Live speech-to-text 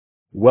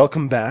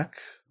Welcome back,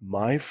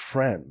 my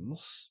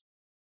friends,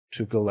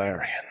 to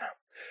Golarion,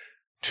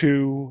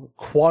 to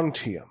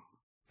Quantium,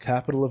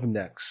 capital of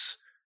Nyx,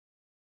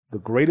 the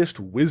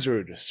greatest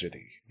wizard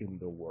city in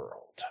the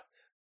world.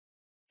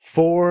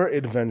 4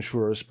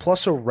 adventurers,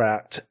 plus a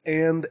rat,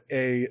 and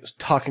a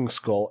talking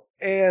skull,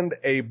 and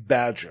a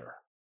badger,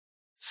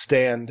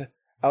 stand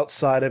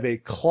outside of a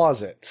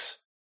closet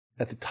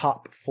at the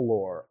top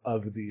floor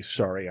of the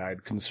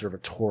Starry-Eyed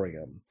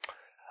Conservatorium.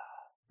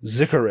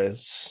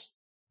 Zikariz,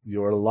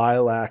 your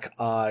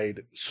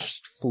lilac-eyed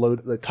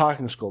the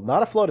talking skull,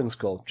 not a floating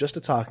skull, just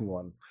a talking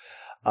one,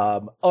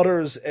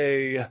 utters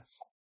a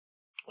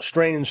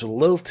strange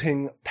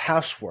lilting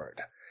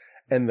password,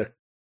 and the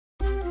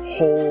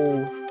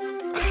whole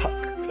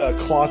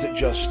closet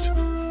just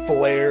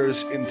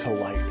flares into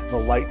light. The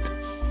light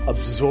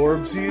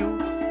absorbs you,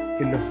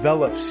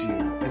 envelops you,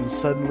 and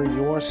suddenly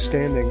you are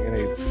standing in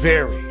a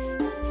very,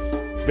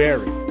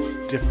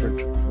 very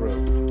different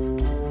room.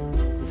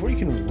 Before you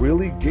can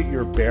really get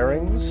your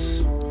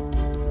bearings,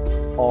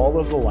 all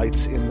of the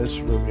lights in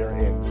this room you're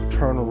in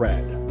turn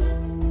red,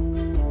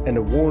 and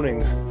a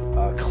warning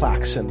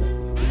klaxon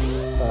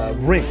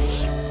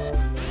rings.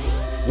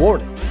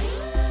 Warning,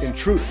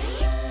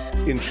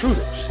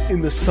 intruders in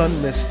the sun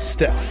mist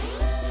steppe.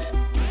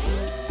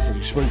 As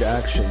you spring to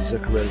action,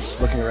 Zikariz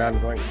looking around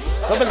and going,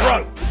 "Something's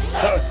wrong!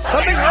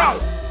 Something's wrong!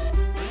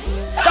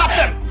 Stop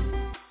them!"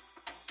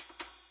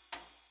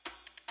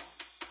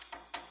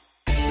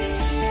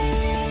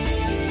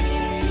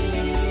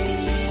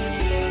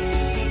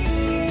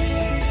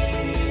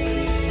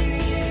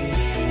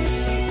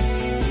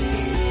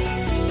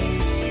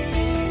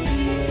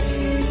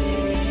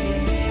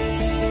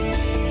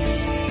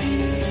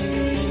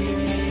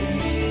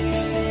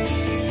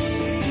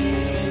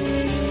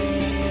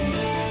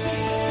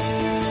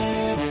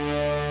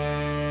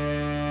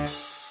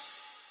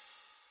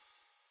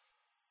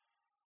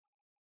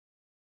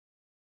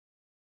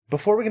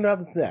 Before we get into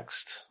what's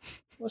next,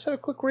 let's have a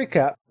quick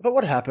recap about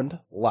what happened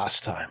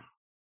last time.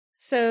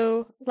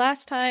 So,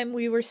 last time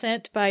we were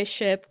sent by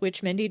ship,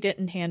 which Mindy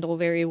didn't handle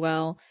very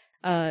well,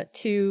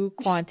 to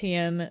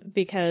Quantium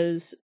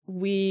because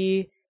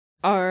we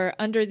are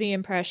under the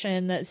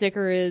impression that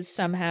Zikariz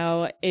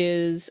somehow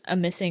is a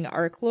missing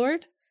Arc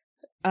Lord.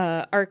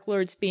 Arc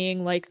Lords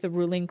being like the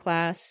ruling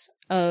class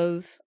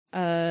of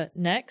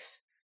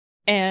Nyx.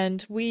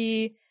 And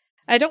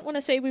I don't want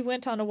to say we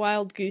went on a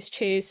wild goose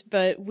chase,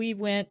 but we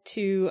went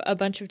to a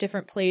bunch of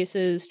different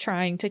places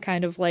trying to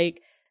kind of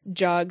like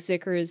jog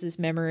Zikariz's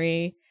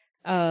memory.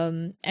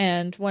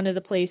 And one of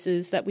the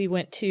places that we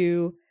went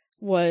to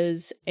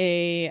was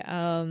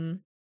I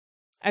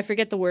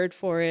forget the word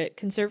for it,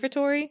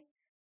 conservatory?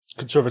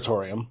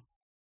 Conservatorium.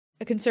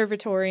 A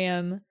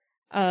conservatorium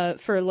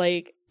for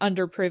like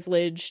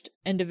underprivileged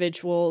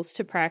individuals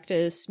to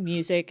practice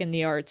music and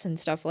the arts and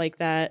stuff like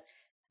that.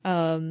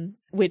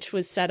 Which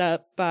was set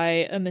up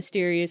by a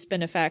mysterious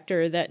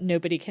benefactor that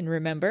nobody can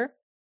remember.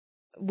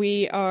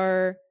 We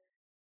are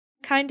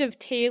kind of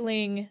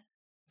tailing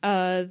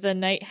the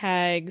Night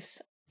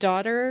Hag's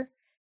daughter,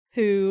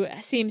 who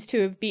seems to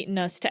have beaten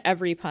us to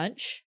every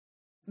punch,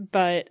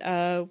 but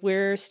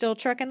we're still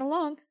trucking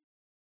along.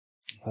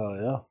 Oh,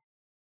 yeah.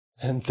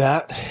 And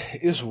that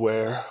is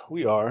where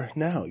we are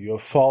now. You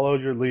have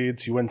followed your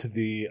leads. You went to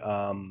the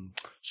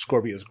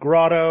Scorpia's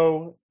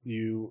Grotto.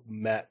 You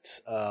met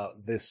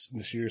this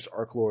mysterious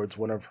Arc Lord's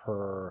one of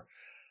her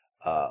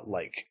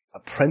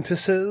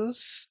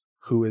apprentices,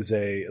 who is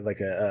a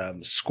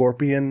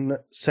scorpion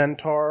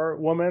centaur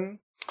woman,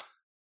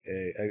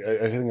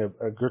 I think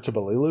a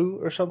Gertabalilu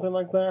or something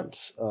like that,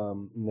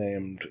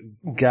 named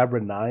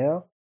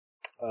Gabranaya,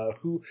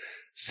 who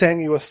sang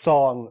you a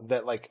song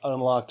that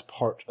unlocked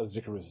part of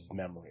Zikariz's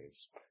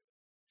memories.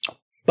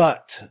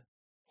 But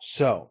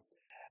so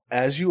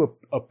as you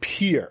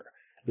appear,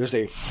 there's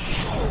a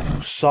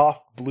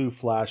soft blue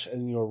flash,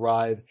 and you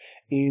arrive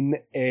in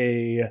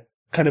a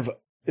kind of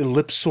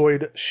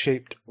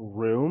ellipsoid-shaped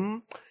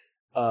room.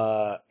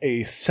 There's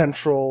a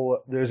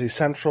central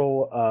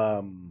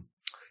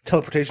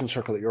teleportation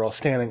circle that you're all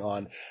standing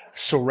on,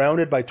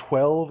 surrounded by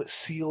 12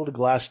 sealed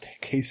glass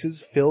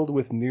cases filled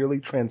with nearly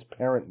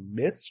transparent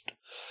mist.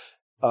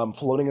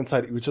 Floating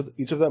inside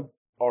each of them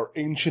are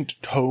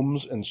ancient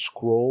tomes and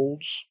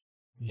scrolls,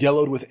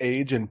 yellowed with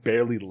age and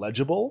barely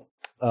legible.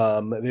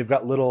 They've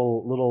got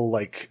little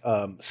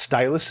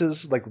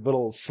styluses, like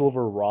little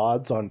silver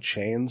rods on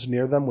chains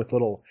near them with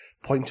little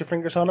pointer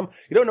fingers on them.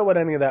 You don't know what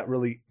any of that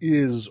really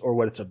is or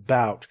what it's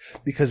about,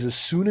 because as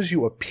soon as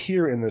you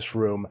appear in this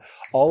room,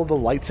 all of the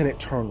lights in it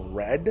turn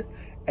red,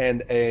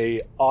 and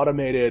a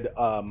automated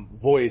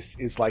voice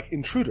is like,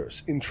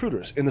 intruders in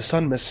the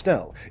sun mist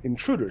snell,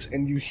 intruders.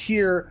 And you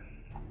hear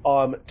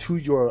to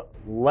your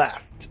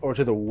left or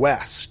to the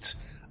west,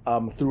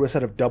 through a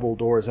set of double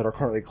doors that are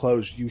currently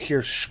closed, you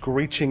hear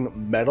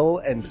screeching metal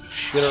and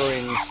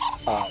chittering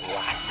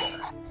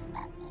laughter.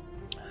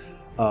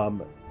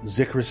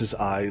 Zikariz's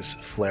eyes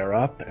flare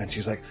up, and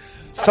she's like,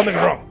 "Something's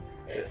wrong.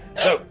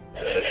 No,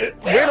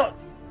 we're not.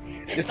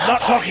 It's not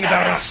talking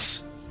about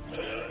us.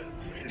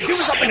 Do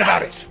something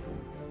about it."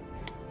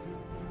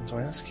 So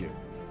I ask you,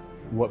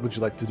 what would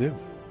you like to do?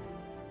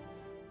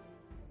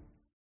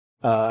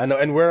 And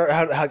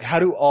how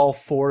do all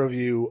four of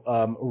you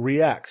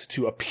react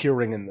to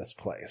appearing in this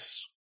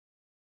place?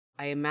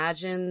 I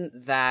imagine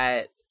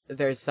that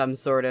there's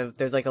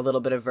like a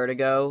little bit of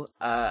vertigo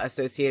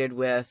associated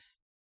with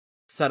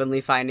suddenly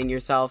finding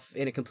yourself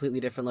in a completely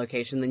different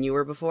location than you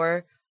were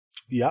before.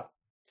 Yep.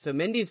 So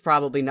Mindy's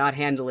probably not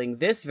handling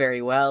this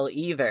very well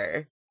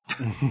either.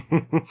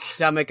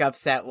 Stomach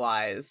upset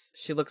wise.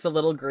 She looks a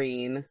little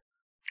green.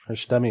 Her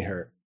stomach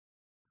hurt.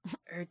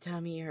 Her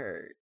tummy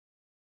hurt.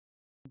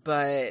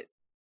 But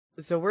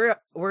so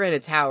we're in a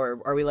tower.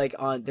 Are we like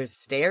on there's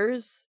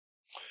stairs?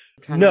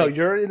 No,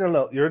 you're in an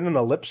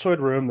ellipsoid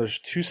room. There's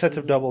two sets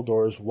of double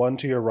doors, one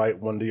to your right,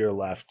 one to your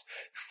left.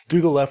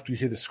 To the left, you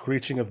hear the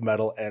screeching of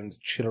metal and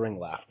chittering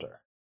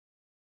laughter.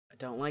 I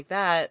don't like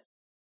that.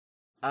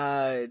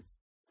 Can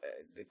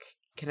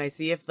I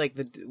see if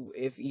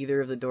if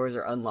either of the doors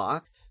are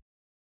unlocked?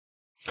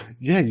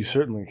 Yeah, you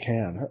certainly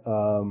can.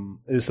 So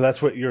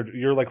that's what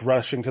you're like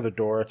rushing to the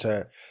door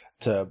to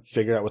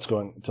figure out what's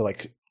going to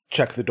like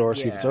check the door,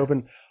 see if it's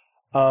open.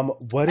 I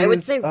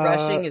would say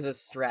rushing is a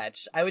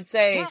stretch. I would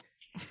say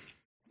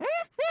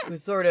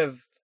sort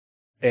of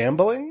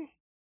ambling.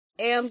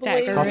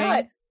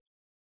 Staggering.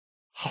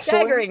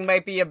 Staggering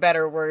might be a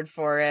better word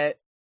for it.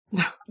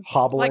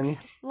 Hobbling,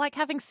 like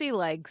having sea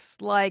legs,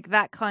 like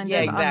that kind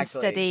of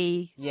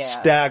unsteady. Yeah,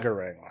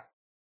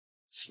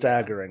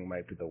 staggering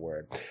might be the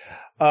word.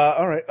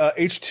 All right,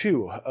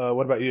 H2.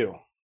 What about you?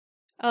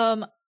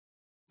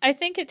 I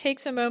think it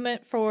takes a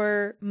moment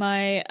for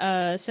my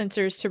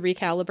sensors to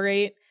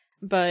recalibrate,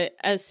 but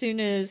as soon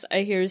as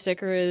I hear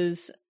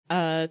Zikara's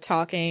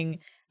talking,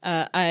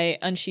 I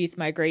unsheath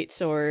my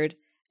greatsword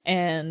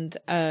and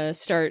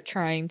start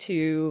trying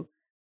to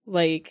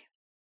like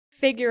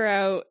figure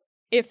out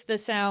if the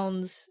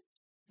sounds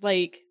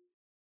like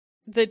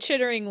the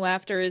chittering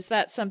laughter, is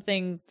that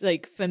something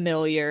like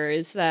familiar?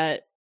 Is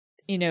that,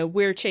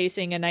 we're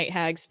chasing a night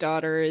hag's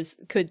daughter?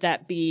 Could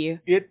that be?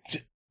 It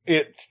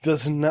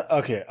does not.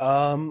 Okay.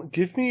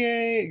 Give me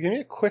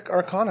a quick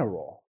Arcana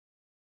roll.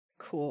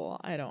 Cool.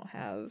 I don't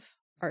have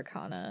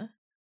Arcana.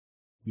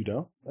 You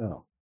don't?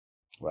 Oh,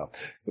 well,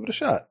 give it a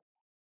shot.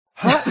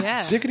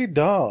 Hot diggity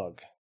dog.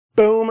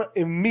 Boom!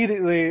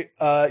 Immediately,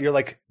 you're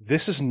like,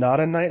 this is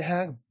not a night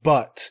hag,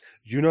 but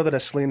you know that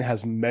Aisling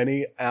has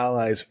many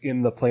allies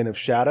in the plane of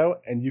shadow,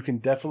 and you can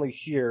definitely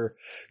hear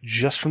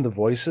just from the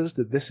voices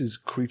that this is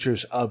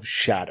creatures of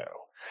shadow.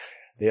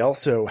 They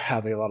also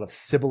have a lot of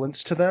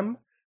sibilance to them.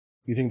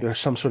 You think they're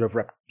some sort of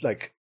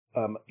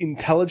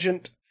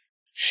intelligent,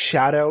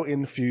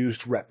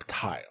 shadow-infused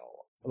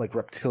reptile, like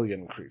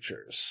reptilian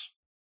creatures.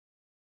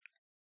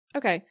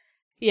 Okay.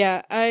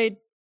 Yeah,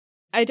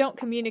 I don't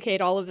communicate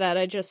all of that.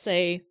 I just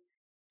say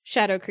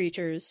shadow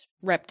creatures,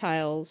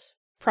 reptiles,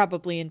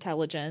 probably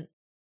intelligent.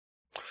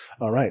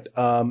 All right.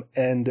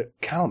 And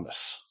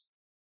Calamus.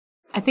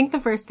 I think the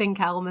first thing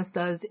Calamus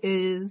does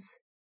is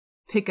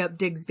pick up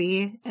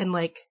Digsby and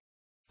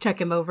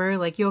check him over.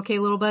 Like, you okay,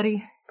 little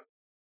buddy?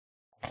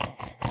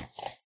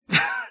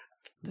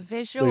 The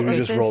visual he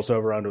just rolls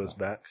over onto his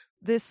back.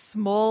 This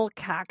small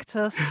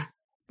cactus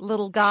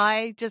little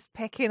guy just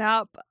picking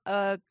up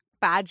a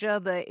badger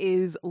that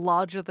is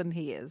larger than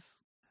he is.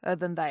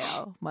 Than they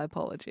are. My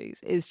apologies.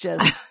 Is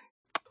just...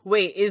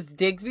 Wait, is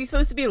Digsby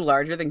supposed to be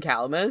larger than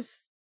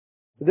Calamus?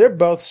 They're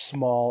both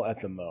small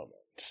at the moment.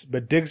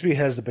 But Digsby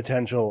has the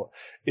potential,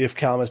 if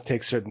Calamus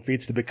takes certain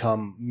feats, to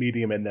become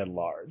medium and then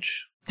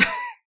large.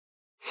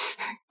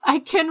 I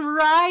can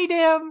ride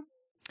him!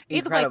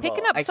 Either way,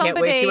 picking up somebody... I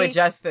can't wait to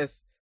adjust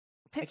this.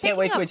 I can't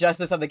wait to adjust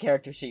this on the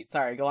character sheet.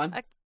 Sorry, go on.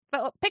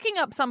 But picking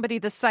up somebody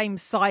the same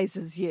size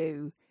as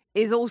you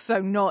is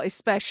also not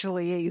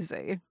especially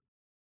easy.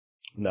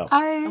 No.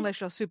 Unless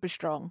you're super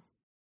strong.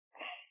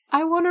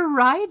 I want to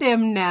ride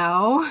him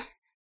now.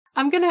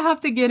 I'm going to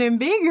have to get him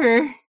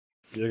bigger.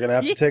 You're going to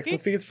have to take some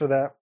feats for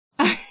that.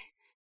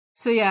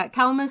 So yeah,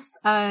 Calamus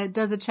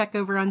does a check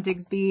over on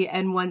Digsby,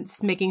 and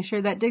once making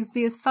sure that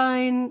Digsby is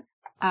fine,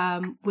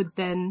 would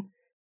then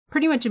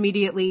pretty much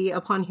immediately,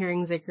 upon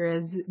hearing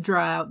Zikara's,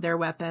 draw out their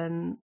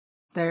weapon.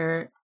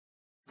 What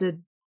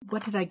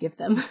did I give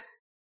them?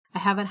 I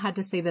haven't had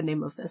to say the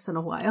name of this in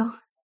a while.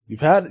 You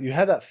had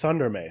that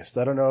Thunder Mace.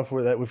 I don't know if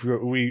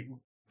we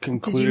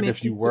concluded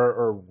if you were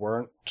or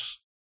weren't.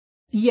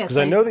 Yes, because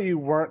I know that you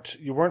weren't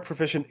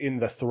proficient in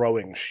the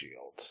throwing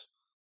shield.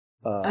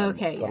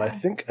 Okay, but yeah.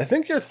 I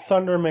think your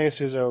Thunder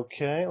Mace is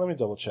okay. Let me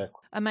double check.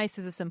 A mace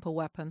is a simple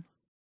weapon.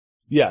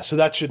 Yeah, so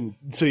that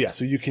shouldn't. So yeah,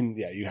 so you can.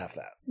 Yeah, you have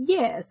that.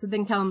 Yeah, so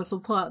then Calamus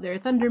will pull out their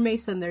Thunder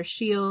Mace and their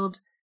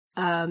shield,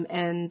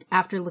 and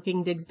after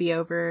looking Digsby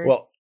over.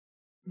 Well,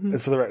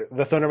 for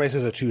the Thunder Mace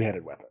is a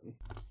two-handed weapon.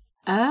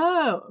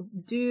 Oh,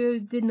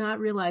 did not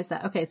realize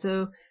that. Okay,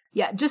 so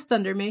yeah, just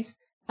Thunder Mace.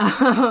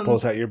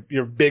 Pulls out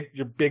your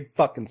big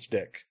fucking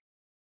stick.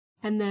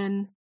 And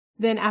then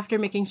after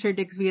making sure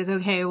Digsby is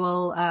okay,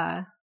 we'll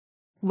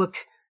look,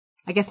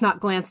 I guess not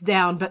glance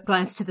down, but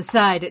glance to the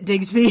side at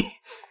Digsby,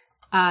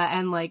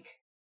 and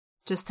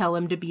just tell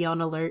him to be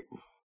on alert.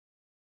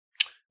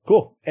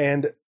 Cool.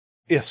 And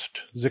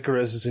Ist,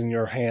 Zikaros is in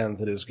your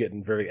hands. It is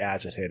getting very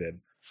agitated.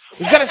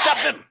 We've got to stop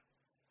them!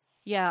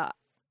 Yeah,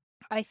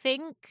 I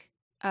think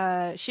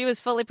she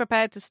was fully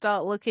prepared to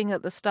start looking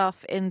at the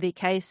stuff in the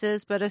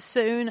cases, but as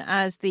soon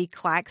as the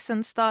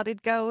klaxon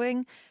started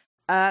going,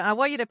 I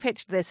want you to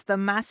picture this. The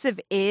massive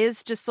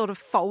ears just sort of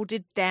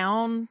folded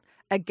down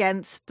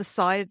against the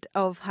side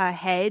of her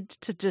head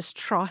to just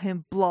try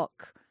and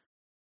block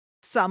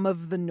some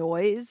of the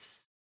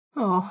noise.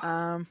 Oh.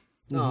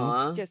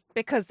 Aw. Just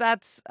because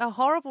that's a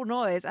horrible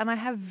noise, and I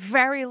have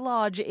very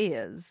large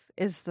ears,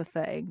 is the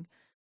thing.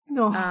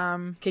 No.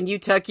 Can you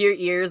tuck your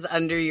ears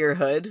under your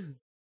hood?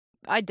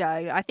 I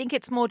don't. I think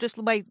it's more just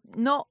like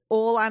not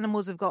all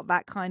animals have got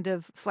that kind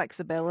of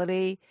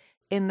flexibility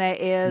in their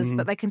ears,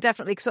 but they can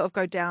definitely sort of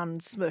go down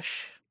and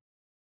smush.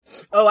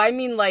 Oh, I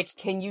mean, like,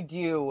 can you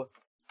do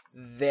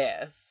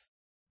this?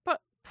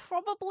 But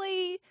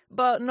probably,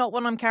 but not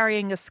when I'm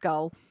carrying a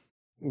skull.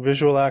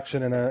 Visual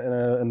action in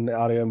an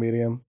audio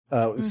medium.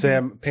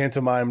 Sam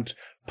pantomimed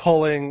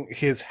pulling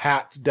his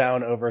hat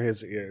down over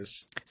his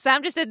ears.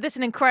 Sam just did this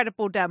an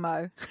incredible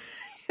demo.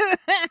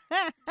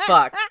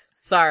 Fuck.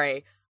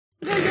 Sorry.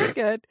 No, you're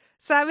good.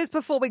 Sam is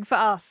performing for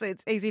us.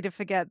 It's easy to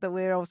forget that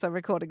we're also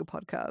recording a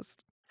podcast.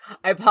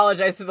 I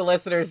apologize to the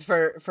listeners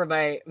for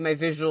my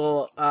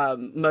visual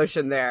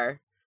motion there.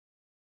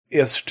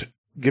 Ist,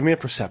 give me a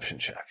perception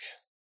check.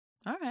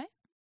 All right.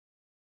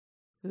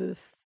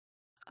 Oof.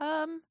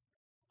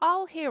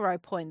 I'll hero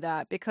point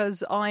that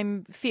because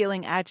I'm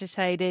feeling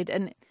agitated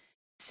and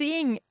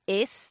seeing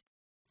Ist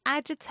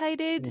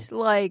agitated,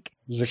 like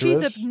Zikaros?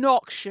 she's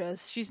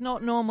obnoxious. She's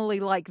not normally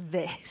like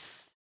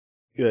this.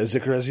 Yeah,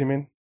 Zikaros, you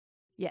mean?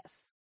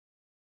 Yes.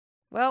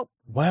 Well.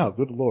 Wow,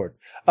 good lord.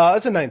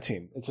 It's a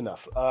 19. It's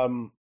enough.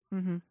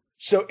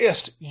 So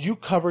Ist, you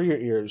cover your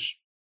ears.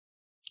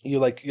 You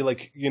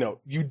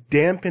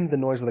dampen the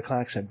noise of the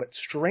klaxon, but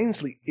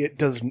strangely, it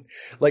doesn't,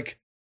 like,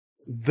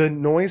 the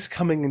noise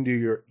coming into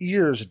your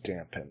ears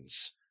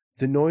dampens.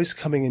 The noise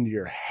coming into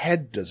your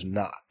head does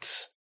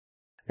not.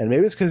 And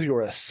maybe it's because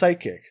you're a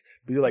psychic,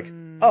 but you're like,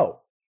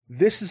 oh,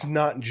 this is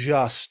not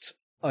just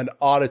an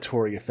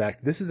auditory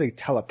effect. This is a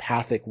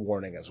telepathic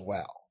warning as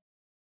well.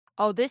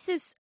 Oh, this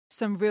is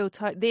some real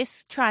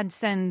this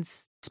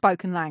transcends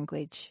spoken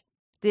language.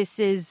 This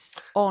is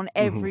on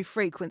every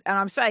frequency. And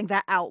I'm saying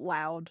that out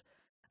loud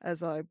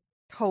as I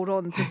hold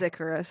on to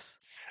Zikaros.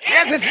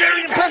 Yes, it's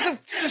very impressive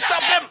to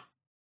stop them!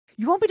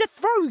 You want me to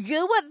throw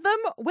you at them?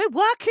 We're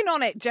working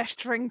on it,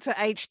 gesturing to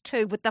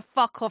H2 with the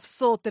fuck-off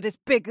sword that is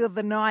bigger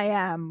than I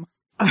am.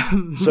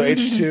 So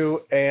H2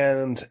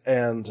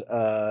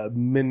 and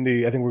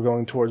Mindy, I think we're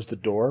going towards the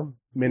door.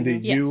 Mindy,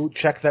 Yes. you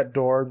check that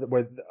door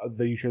where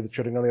you hear the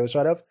shooting on the other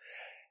side of,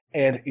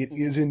 and it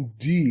is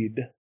indeed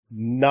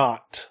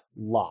not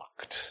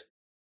locked.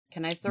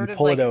 Can I sort You of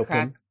pull like it open.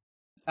 crack?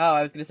 Oh,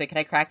 I was gonna say, can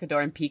I crack the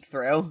door and peek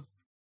through?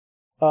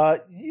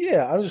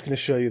 Yeah, I'm just going to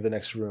show you the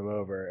next room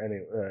over,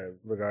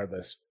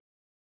 regardless.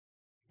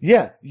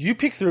 Yeah, you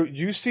peek through,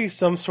 you see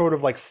some sort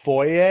of like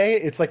foyer.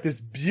 It's like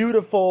this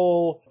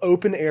beautiful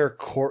open air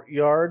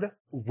courtyard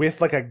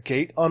with like a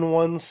gate on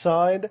one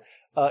side.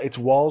 Its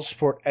walls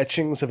support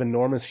etchings of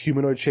enormous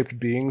humanoid shaped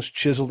beings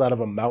chiseled out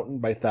of a mountain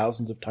by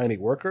thousands of tiny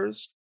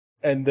workers.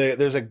 And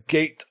there's a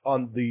gate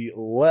on the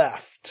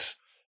left,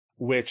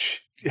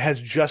 which has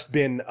just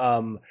been,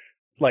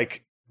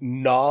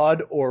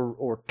 gnawed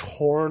or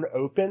torn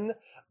open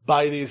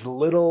by these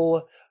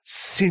little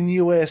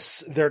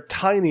sinuous, they're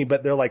tiny,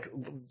 but they're like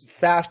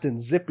fast and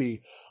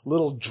zippy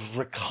little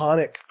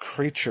draconic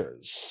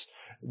creatures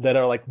that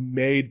are like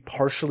made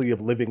partially of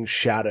living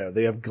shadow.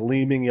 They have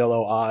gleaming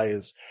yellow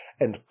eyes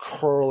and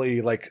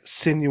curly, like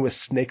sinuous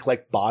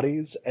snake-like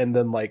bodies and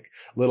then like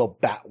little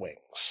bat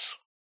wings.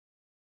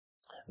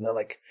 And they're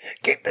like,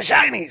 get the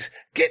shinies!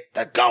 Get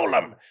the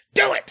golem!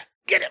 Do it!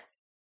 Get him!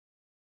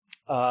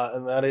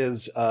 And that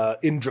is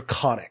in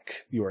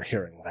Draconic, you are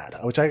hearing that,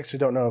 which I actually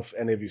don't know if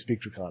any of you speak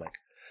Draconic.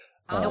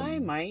 I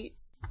might.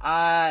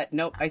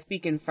 Nope, I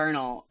speak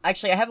Infernal.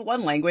 Actually, I have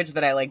one language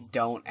that I, like,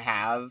 don't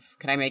have.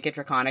 Can I make it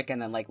Draconic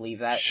and then, like, leave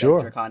that as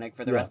Draconic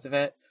for the rest of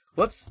it?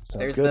 Whoops,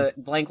 there's good.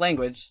 the blank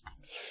language.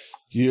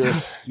 You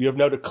have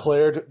now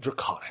declared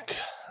Draconic.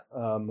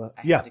 And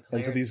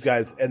so these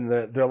guys, and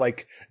they're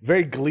like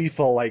very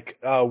gleeful, like,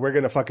 we're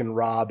gonna fucking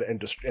rob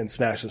and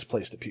smash this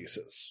place to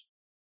pieces.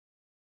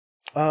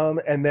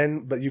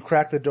 But you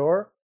crack the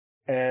door,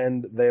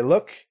 and they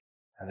look,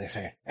 and they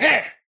say,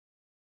 eh!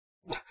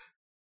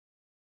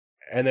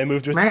 And they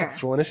move to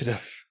attack. Roll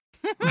initiative.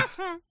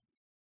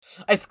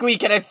 I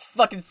squeak and I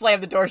fucking slam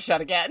the door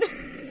shut again.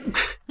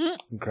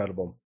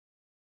 Incredible.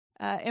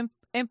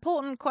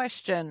 Important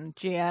question,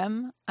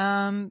 GM.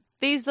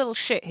 These little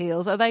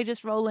shitheels, are they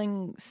just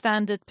rolling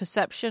standard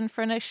perception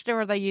for initiative,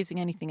 or are they using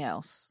anything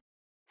else?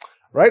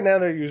 Right now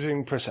they're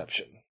using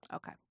perception.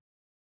 Okay.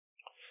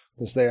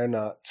 Because they are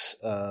not,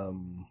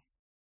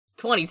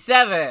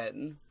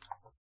 27!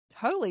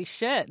 Holy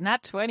shit,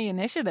 nat 20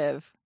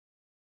 initiative.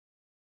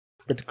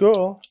 Pretty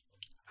cool.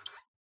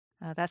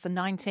 That's a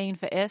 19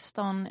 for Ist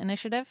on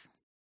initiative.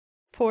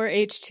 Poor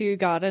H2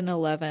 got an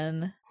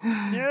 11.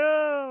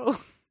 No.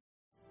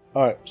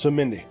 All right, so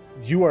Mindy,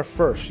 you are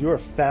first. You are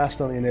fast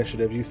on the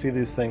initiative. You see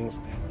these things.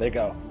 They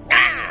go,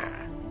 ah!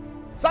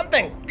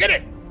 Something! Get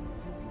it!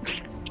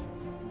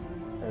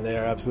 And they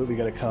are absolutely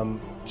going to come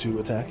to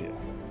attack you.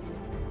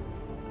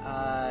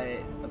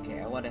 Okay,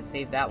 I want to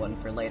save that one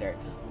for later.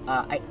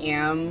 I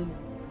am...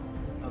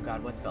 Oh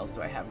god, what spells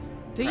do I have?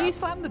 Do you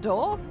slam the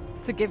door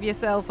to give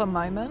yourself a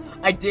moment?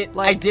 I did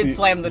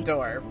slam the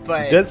door,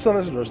 but... You did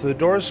slam the door, so the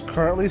door is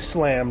currently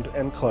slammed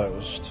and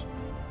closed.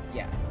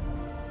 Yes.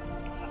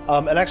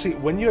 And actually,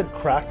 when you had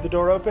cracked the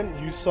door open,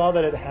 you saw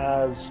that it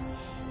has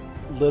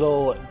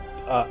little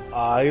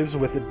eyes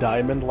with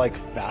diamond-like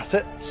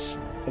facets,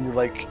 and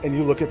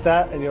you look at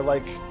that, and you're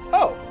like,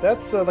 oh,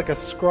 that's like a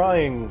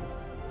scrying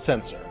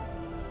sensor.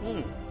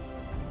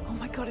 Oh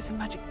my god, it's a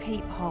magic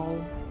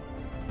peephole.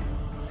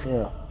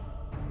 Yeah.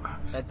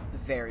 That's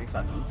very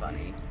fucking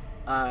funny.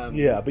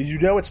 Yeah, but you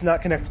know it's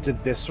not connected to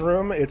this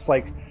room. It's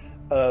like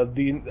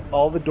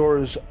all the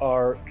doors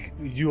are.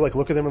 You like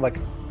look at them and like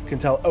can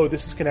tell. Oh,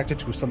 this is connected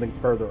to something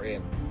further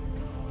in.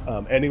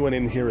 Anyone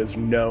in here is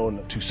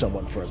known to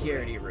someone further.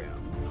 Security room.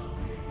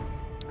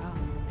 Oh,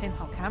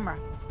 pinhole camera.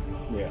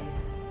 Yeah.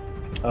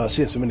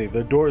 So Mindy,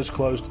 the door is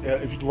closed.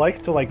 If you'd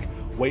like to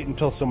wait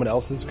until someone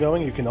else is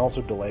going, you can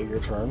also delay your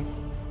turn.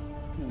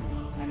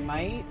 I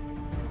might.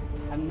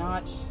 I'm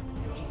not.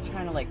 Just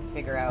trying to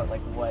figure out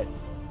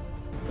what's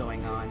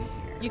going on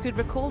here. You could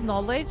recall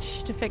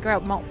knowledge to figure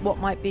out what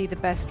might be the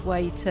best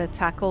way to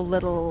tackle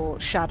little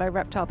shadow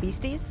reptile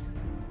beasties.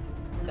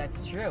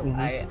 That's true.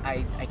 Mm-hmm.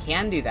 I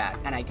can do that,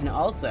 and I can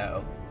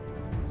also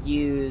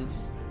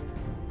use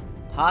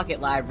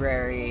Pocket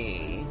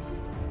Library.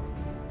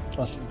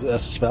 That's a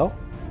spell?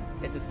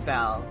 It's a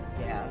spell,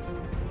 yeah.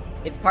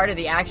 It's part of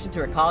the action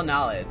to recall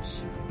knowledge.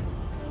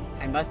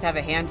 I must have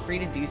a hand free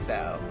to do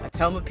so. A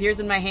tome appears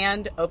in my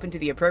hand, open to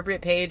the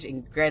appropriate page,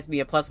 and grants me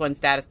a +1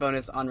 status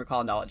bonus on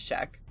recall knowledge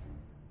check.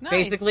 Nice.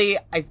 Basically,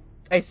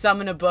 I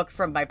summon a book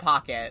from my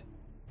pocket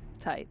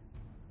Tight.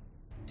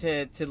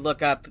 to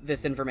look up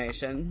this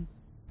information.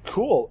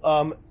 Cool.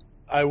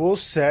 I will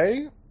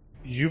say,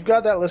 you've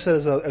got that listed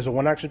as a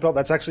 1-action spell.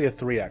 That's actually a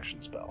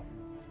 3-action spell.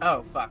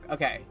 Oh, fuck.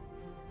 Okay.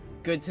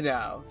 Good to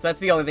know. So that's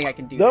the only thing I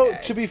can do Though,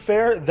 today. to be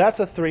fair, that's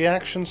a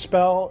 3-action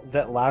spell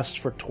that lasts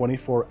for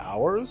 24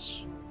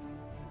 hours.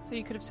 So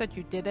you could have said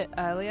you did it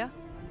earlier?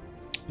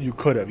 You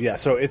could have, yeah.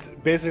 So it's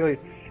basically,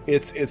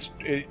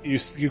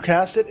 you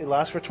cast it, it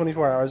lasts for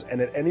 24 hours,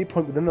 and at any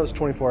point within those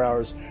 24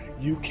 hours,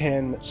 you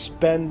can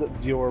spend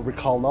your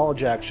recall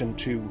knowledge action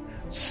to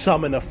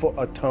summon a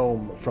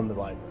tome from the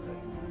library.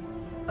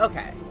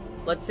 Okay.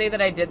 Let's say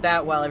that I did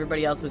that while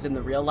everybody else was in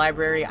the real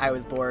library. I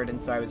was bored,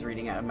 and so I was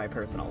reading out of my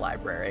personal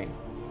library.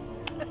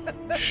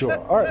 Sure.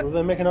 All right, well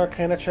then make an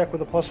Arcana check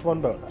with a +1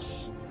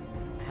 bonus.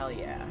 Hell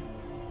yeah.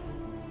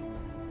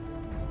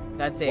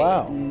 That's a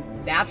Wow.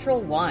 natural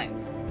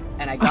 1.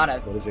 And I got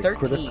a That is a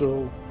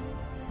 13.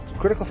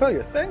 critical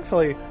failure.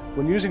 Thankfully,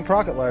 when using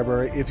Pocket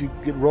Library, if you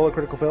roll a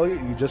critical failure,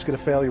 you just get a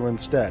failure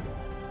instead.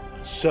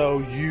 So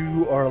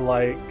you are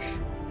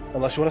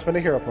unless you want to spend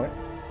a hero point.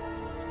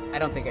 I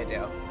don't think I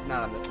do.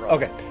 Not on this roll.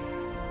 Okay.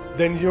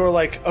 Then you're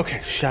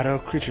okay, shadow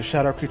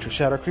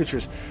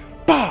creatures.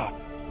 Bah!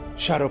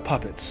 Shadow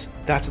puppets.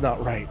 That's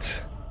not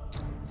right.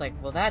 It's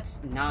well, that's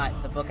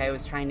not the book I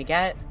was trying to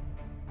get.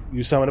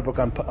 You summon a book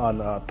on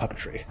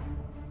puppetry.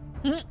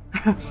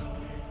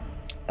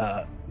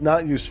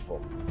 Not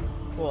useful.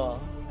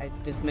 Cool. I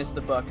dismiss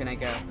the book and I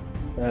go,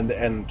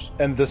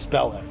 And the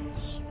spell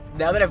ends.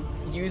 now that I've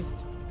used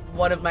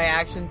one of my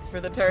actions for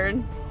the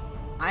turn,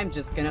 I'm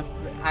just gonna...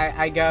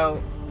 I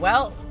go,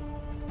 well,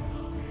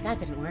 that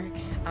didn't work.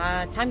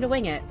 Time to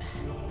wing it.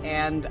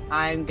 And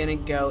I'm gonna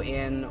go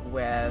in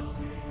with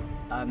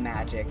a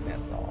magic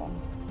missile.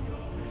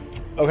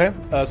 Okay,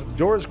 so the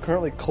door is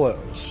currently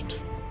closed.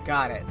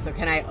 Got it. So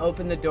can I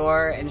open the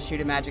door and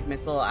shoot a magic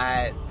missile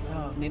at...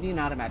 Oh, maybe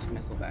not a magic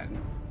missile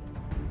then.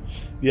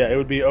 Yeah, it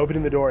would be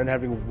opening the door and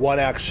having one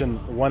action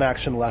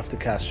left to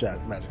cast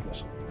magic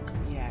missile.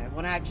 Yeah,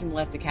 one action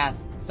left to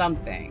cast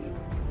something.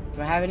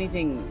 Do I have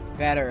anything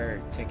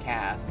better to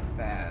cast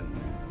than...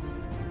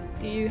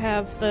 Do you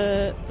have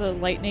the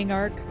lightning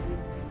arc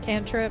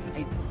cantrip?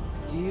 I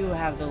do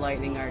have the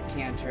lightning arc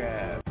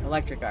cantrip.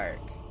 Electric arc.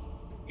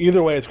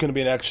 Either way, it's going to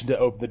be an action to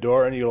open the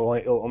door, and you'll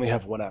only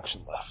have one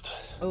action left.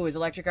 Oh, is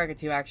electric arc a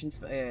 2-action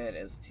spell? It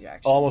is a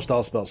 2-action. Almost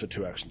all spells are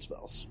 2-action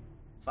spells.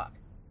 Fuck.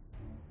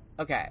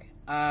 Okay.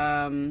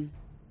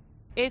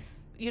 If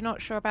you're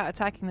not sure about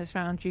attacking this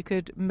round, you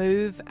could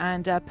move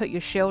and put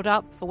your shield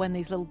up for when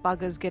these little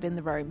buggers get in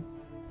the room.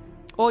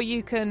 Or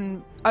you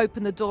can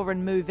open the door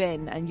and move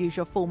in and use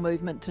your full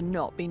movement to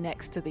not be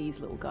next to these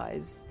little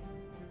guys.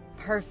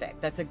 Perfect.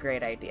 That's a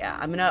great idea.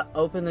 I'm gonna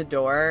open the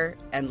door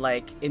and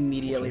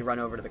immediately run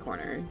over to the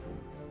corner.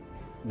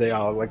 They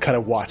all kind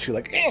of watch you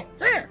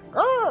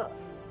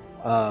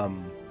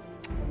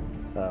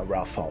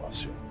Ralph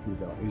follows you.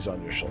 He's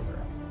on your shoulder.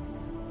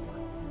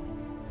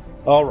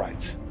 All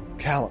right,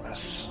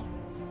 Calamus.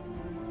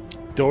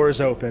 Door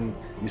is open.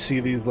 You see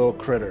these little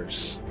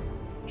critters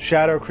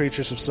shadow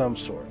creatures of some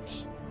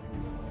sorts.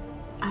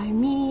 I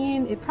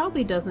mean, it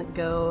probably doesn't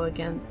go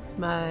against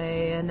my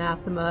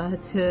anathema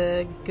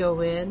to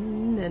go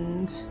in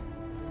and...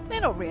 They're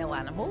not real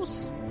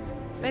animals.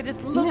 They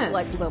just look Yeah.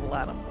 like little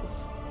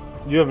animals.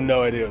 You have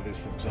no idea what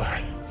these things are.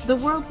 The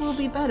world will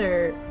be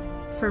better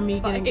for me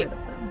getting But rid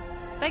of them.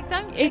 They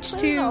don't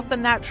H2 H2 off the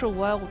natural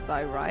world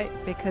though, right?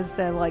 Because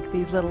they're like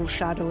these little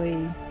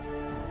shadowy.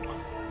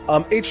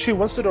 H2,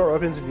 once the door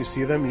opens and you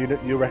see them,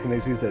 you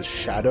recognize these as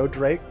shadow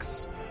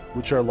drakes,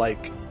 which are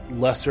like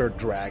lesser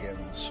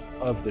dragons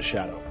of the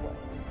shadow plane.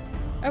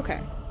 Okay.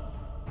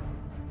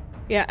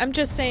 Yeah, I'm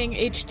just saying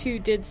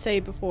H2 did say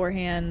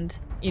beforehand,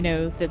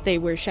 that they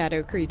were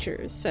shadow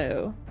creatures,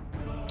 so...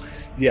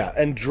 Yeah,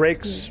 and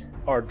drakes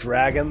are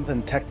dragons,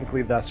 and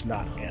technically that's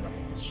not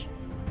animals.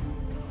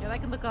 Yeah, they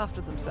can look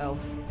after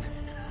themselves.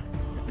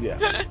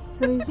 Yeah.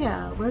 So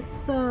yeah,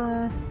 let's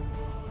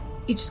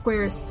each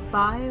square is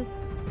 5.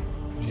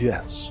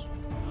 Yes.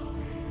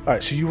 All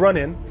right, so you run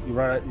in. You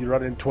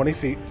run in 20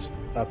 feet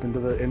up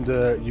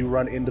you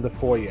run into the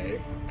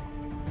foyer.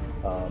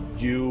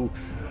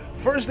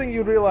 First thing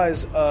you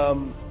realize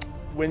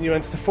when you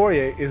enter the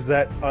foyer is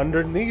that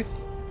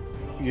underneath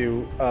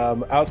you,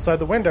 outside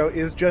the window,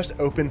 is just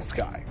open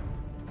sky.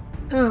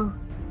 Oh.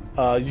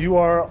 You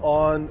are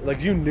on,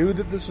 you knew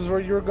that this was where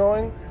you were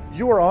going.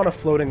 You are on a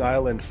floating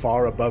island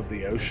far above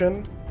the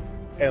ocean,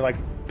 and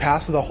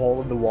past the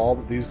hole in the wall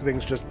that these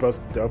things just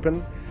busted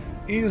open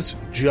is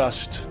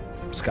just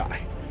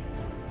sky.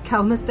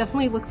 Calmus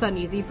definitely looks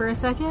uneasy for a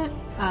second.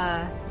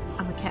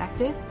 I'm a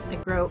cactus. I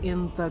grow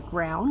in the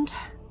ground.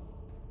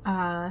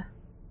 Calmus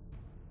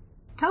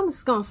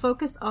is gonna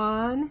focus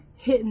on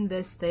hitting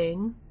this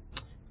thing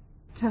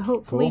to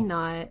hopefully Cool.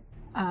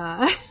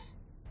 not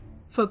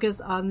focus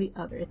on the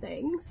other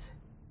things.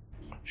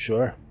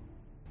 Sure.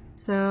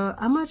 So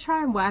I'm gonna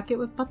try and whack it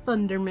with my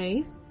thunder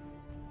mace.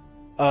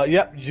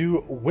 Yep, you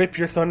whip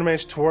your thunder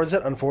mace towards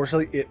it.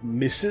 Unfortunately, it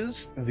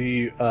misses.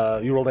 You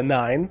rolled a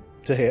 9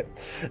 to hit.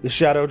 The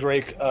shadow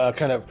drake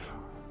kind of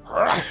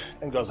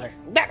and goes like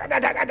da, da, da,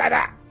 da, da,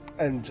 da,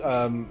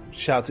 and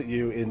shouts at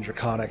you in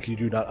Draconic. You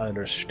do not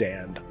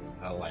understand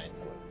the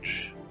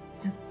language.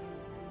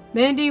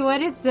 Mandy,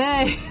 what'd it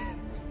say?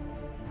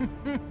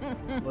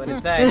 What'd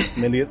it say?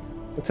 Mindy, it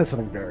says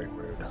something very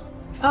rude.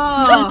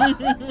 Oh,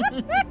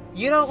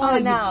 You don't want Oh,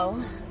 to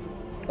know.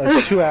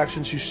 It's 2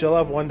 actions. You still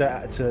have one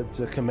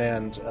to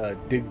command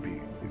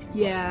Digby. if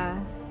you yeah.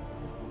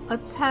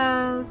 Let's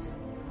have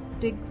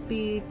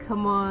Digsby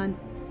come on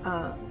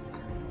up.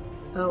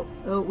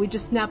 Oh, we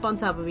just snap on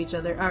top of each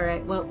other.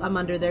 Alright, well, I'm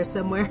under there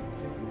somewhere.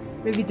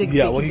 Maybe Digsby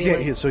Yeah, well, can he be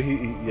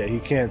can't. He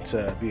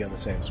can't be on the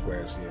same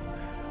square as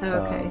you.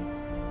 Okay.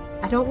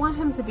 I don't want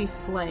him to be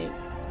flanked.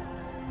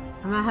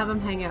 I'm gonna have him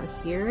hang out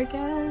here, I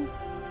guess?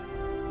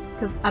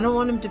 Because I don't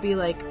want him to be,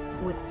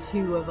 with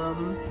 2 of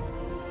them.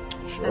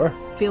 Sure,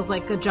 That feels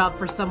like a job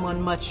for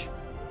someone much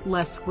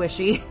less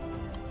squishy.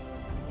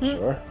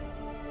 sure.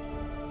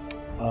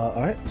 All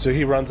right. So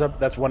he runs up.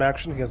 That's one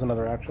action. He has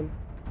another action.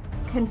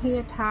 Can he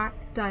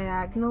attack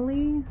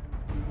diagonally?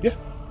 Yeah.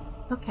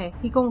 Okay,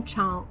 he gon'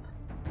 chomp.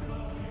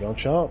 Don't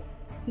chomp.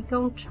 He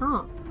gon'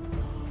 chomp.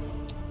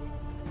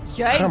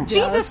 Yeah, Come-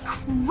 Jesus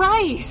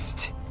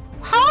Christ!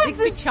 How is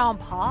Digby this? chomp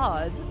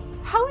hard.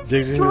 How is he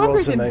Digby stronger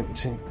rolls a than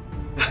 19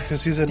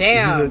 because he's a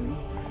Damn.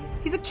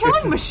 He's a killing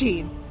It's a-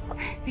 machine.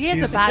 He is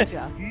He's- a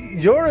badger.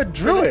 You're a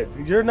druid.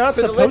 You're not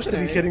for the supposed to be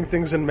listeners. hitting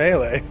things in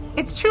melee.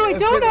 It's true. I For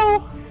don't the-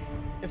 know.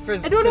 For, I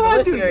don't for know the how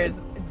I'm doing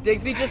listeners,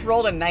 Digsby just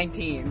rolled a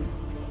 19.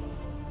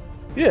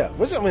 Yeah,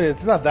 which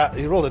it's not that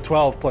he rolled a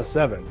 12 plus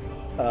 7.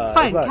 It's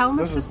fine. not- Calamus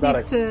this is just not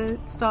needs to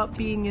stop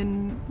being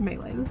in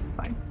melee. This is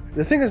fine.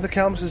 The thing is, the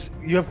Calamus is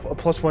you have a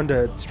 +1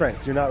 to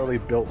strength. You're not really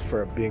built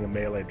for being a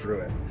melee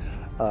druid.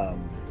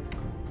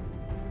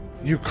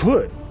 You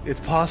could. It's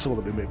possible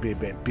to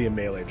be a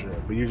melee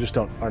druid, but you just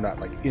are not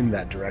in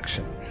that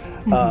direction.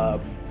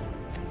 Though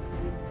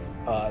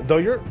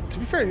to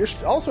be fair, you're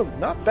also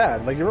not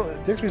bad.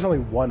 Digsby's only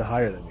 1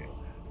 higher than you.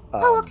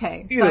 Oh,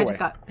 okay. So Either I way, just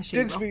got a shitty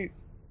roll. Digsby.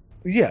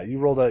 Yeah, you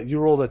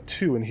rolled a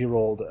 2 and you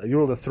rolled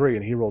a 3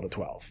 and he rolled a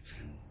 12.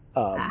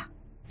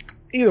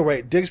 Either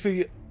way,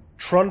 Digsby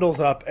trundles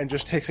up and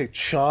just takes a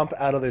chomp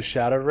out of the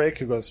shadow drake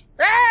who goes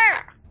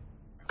 "Ah!"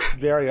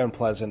 Very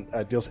unpleasant.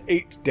 Deals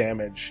 8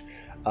 damage,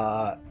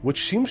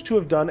 which seems to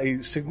have done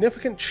a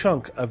significant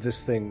chunk of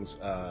this thing's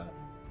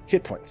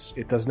hit points.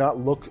 It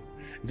doesn't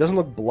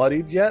look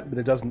bloodied yet, but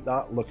it does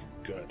not look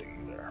good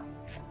either.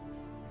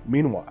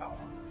 Meanwhile,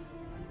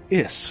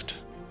 Ist.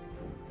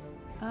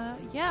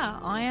 Yeah,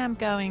 I am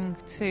going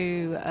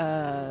to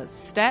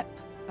step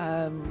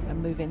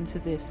and move into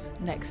this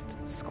next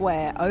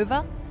square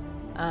over.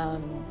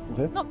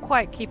 Okay. Not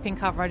quite keeping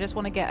cover. I just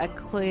want to get a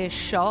clear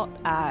shot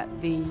at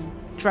the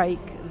drake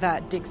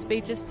that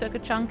Digsby just took a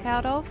chunk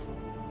out of.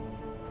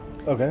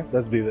 Okay,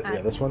 that'd be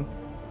this one.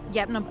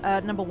 Yep,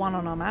 number 1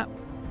 on our map.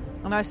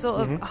 And I sort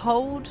of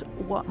hold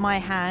my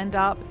hand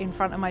up in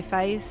front of my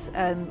face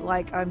and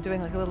I'm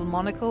doing a little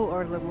monocle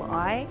or a little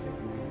eye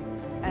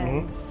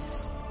and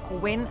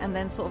squint and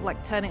then sort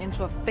of turn it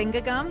into a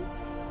finger gun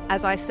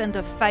as I send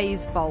a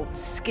phase bolt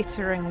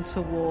skittering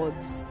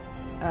towards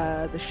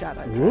the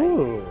shadow drake.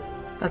 Ooh.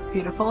 That's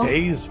beautiful.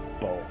 Phase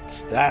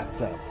bolts. That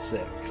sounds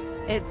sick.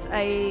 It's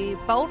a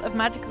bolt of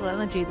magical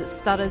energy that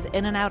stutters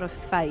in and out of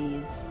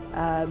phase.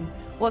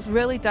 What's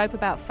really dope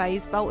about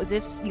phase bolt is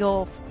if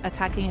you're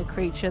attacking a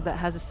creature that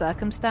has a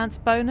circumstance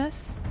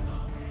bonus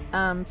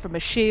from a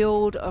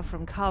shield or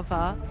from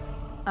cover,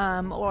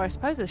 or I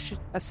suppose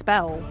a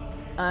spell,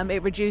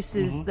 it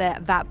reduces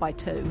that by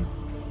 2.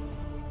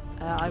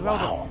 I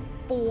rolled a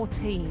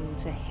 14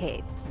 to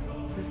hit.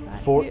 Does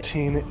that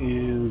 14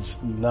 is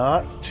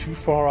not too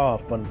far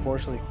off, but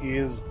unfortunately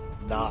is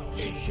not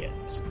a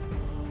hit.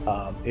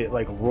 It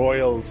like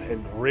roils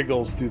and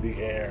wriggles through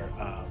the air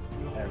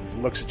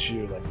and looks at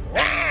you like,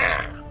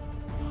 "Wah!"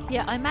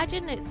 Yeah, I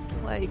imagine it's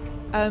like,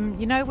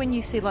 you know when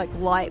you see like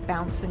light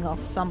bouncing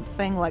off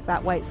something, like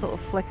that way it sort of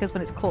flickers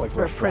when it's caught like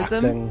through a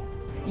prism? refracting.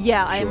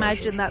 Yeah, I Sure,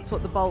 imagine sure. that's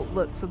what the bolt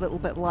looks a little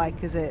bit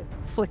like as it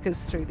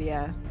flickers through the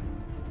air.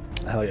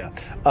 Hell yeah.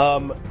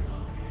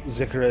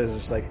 Zikra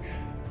is like,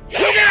 "You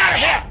get out of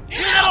here!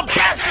 You little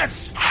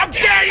bastards! How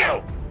dare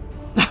you!"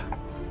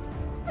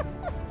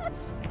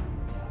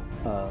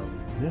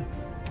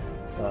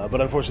 Yeah.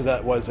 But unfortunately,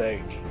 that was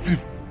a.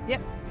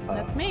 Yep,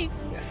 that's me.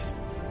 Yes.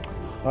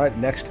 All right.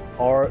 Next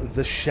are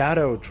the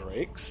Shadow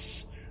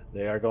Drakes.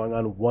 They are going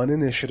on 1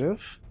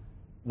 initiative.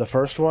 The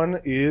first one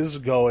is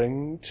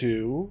going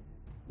to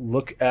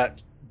look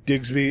at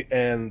Digsby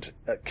and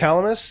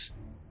Calamus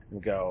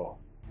and go,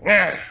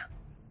 "Nyah!"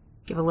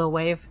 Give a little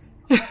wave.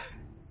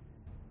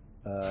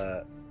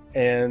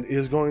 and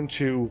is going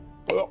to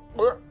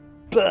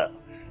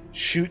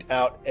shoot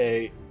out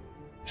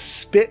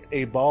spit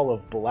a ball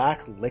of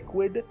black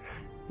liquid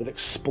that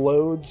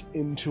explodes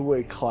into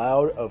a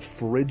cloud of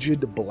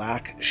frigid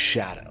black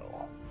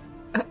shadow.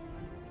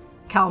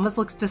 Calamus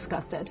looks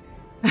disgusted.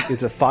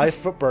 It's a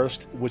 5-foot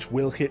burst, which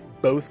will hit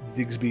both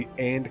Digsby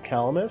and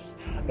Calamus.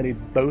 I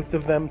need both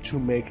of them to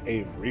make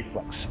a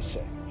reflex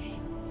save.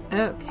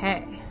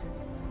 Okay.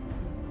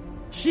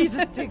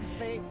 Jesus,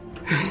 Digsby.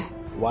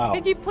 Wow.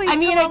 Can you please I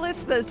mean, tell our I-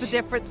 listeners the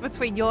difference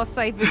between your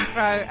saving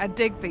throw and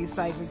Digby's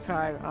saving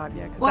throw,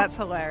 Anya? Because Well- that's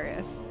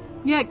hilarious.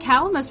 Yeah,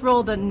 Calamus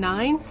rolled a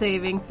 9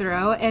 saving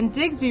throw, and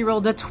Digsby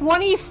rolled a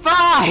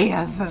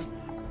 25!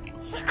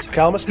 So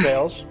Calamus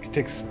fails,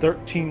 takes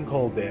 13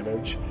 cold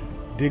damage.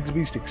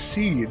 Digsby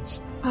succeeds,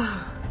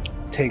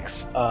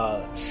 takes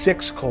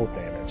 6 cold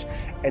damage.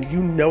 And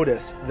you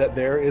notice that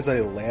there is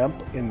a lamp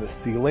in the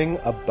ceiling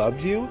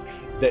above you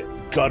that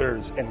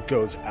gutters and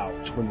goes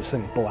out when this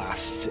thing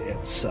blasts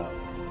its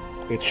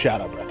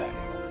shadow breath at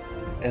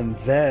you. And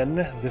then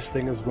this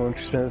thing is going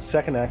to spend its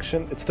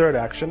third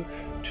action,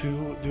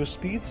 to do a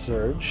speed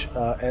surge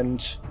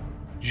and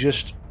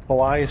just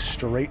fly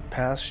straight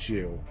past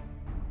you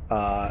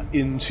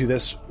into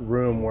this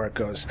room where it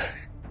goes,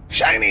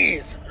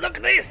 "Shinies, look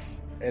at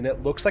this!" And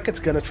it looks like it's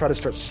going to try to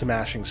start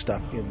smashing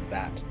stuff in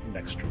that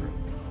next room.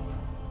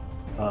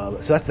 So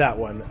that's that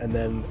one. And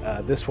then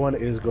this one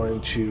is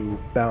going to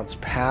bounce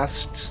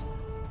past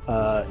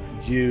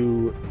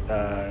you,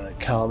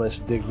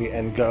 Calamus, Digby,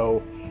 and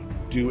go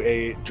do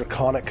a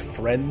Draconic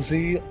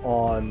Frenzy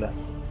on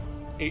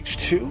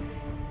H2,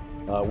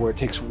 where it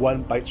takes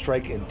 1 bite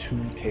strike and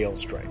 2 tail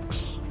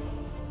strikes.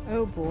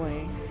 Oh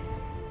boy.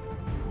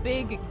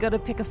 Big, gotta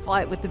pick a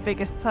fight with the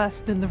biggest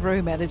person in the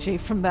room energy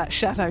from that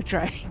shadow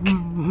drake.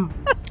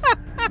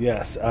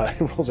 Yes, it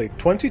rolls a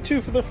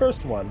 22 for the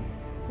first one,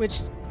 Which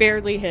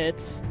barely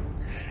hits.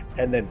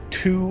 and then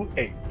 2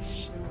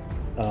 8s.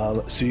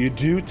 So you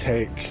do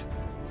take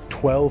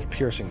 12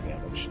 piercing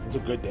damage. It's a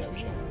good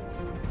damage.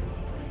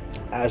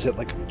 As it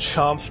like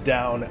chomps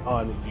down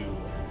on you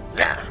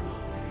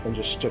and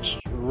just starts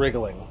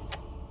wriggling.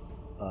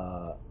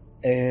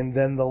 And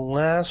then the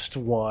last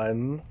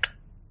one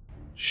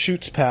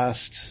shoots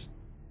past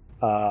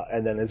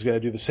and then is going to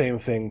do the same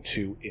thing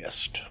to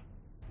Ist.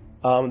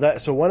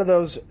 So one of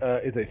those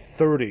is a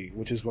 30,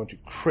 which is going to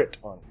crit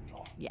on you.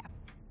 Yeah,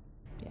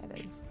 it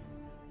is.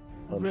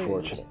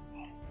 Unfortunate.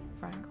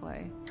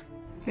 Frankly.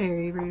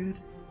 Very rude.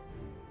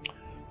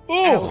 Ooh!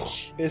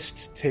 Ouch.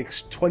 Ist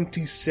takes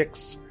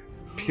 26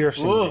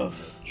 piercing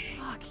Oof. damage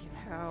Fucking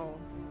hell.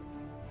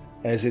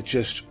 as it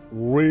just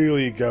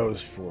really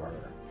goes for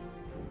her.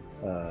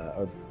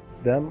 Or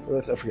them?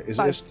 I forget. Is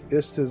Both.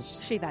 Ist is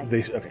She, they.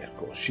 Okay,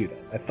 cool. She,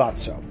 they. I thought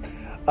so.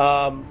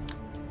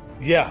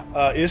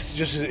 Ist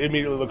just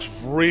immediately looks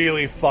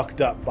really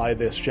fucked up by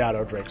this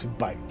Shadow Drake's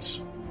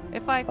bites.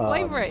 If I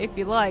flavor it, if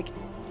you like,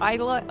 I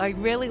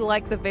really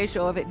like the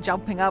visual of it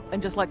jumping up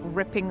and just like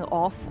ripping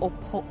off or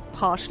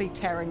partially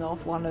tearing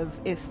off one of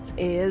Ist's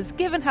ears,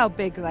 given how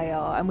big they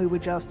are, and we were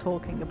just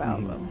talking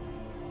about them.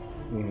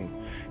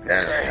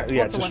 Yeah,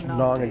 Also just one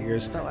gnawing nasty, at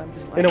yours so I'm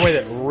just like, in a way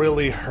that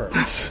really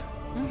hurts.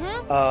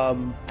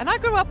 And I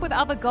grew up with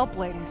other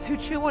goblins who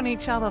chew on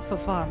each other for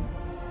fun.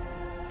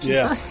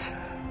 Jesus.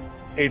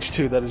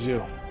 H2, that is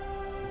you.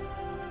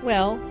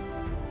 Well,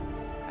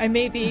 I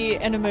may be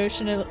an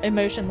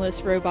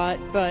emotionless robot,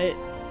 but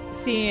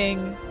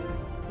seeing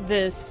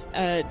this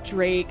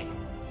Drake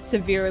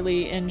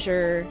severely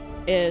injure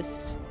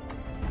Ist,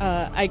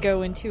 I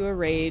go into a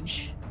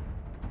rage.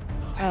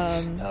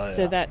 Yeah.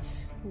 So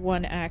that's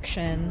one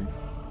action.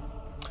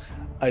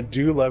 I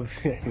do love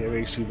the idea of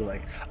H2 being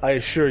like, I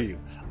assure you,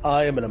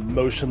 I am an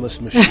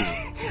emotionless machine.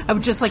 I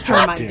would just like to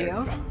How remind dare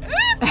you.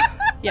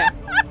 Yeah.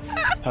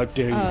 How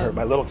dare you hurt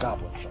my little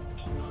goblin friend?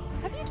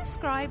 Have you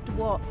described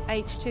what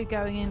H2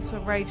 going into a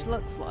rage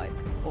looks like,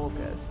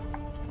 August?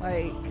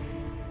 Like,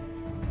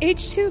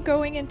 H2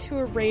 going into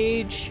a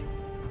rage,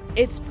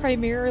 it's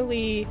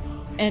primarily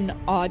an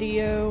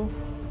audio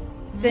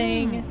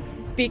thing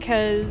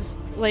because,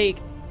 like,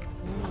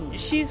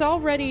 she's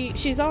already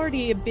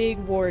a big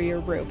warrior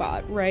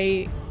robot,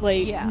 right?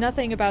 Like, Yeah.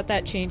 nothing about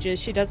that changes.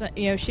 She doesn't,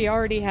 she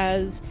already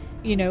has,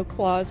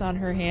 claws on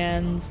her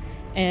hands,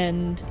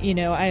 and,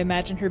 I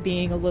imagine her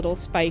being a little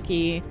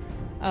spiky.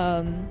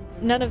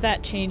 None of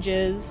that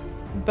changes,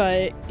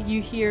 but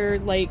you hear,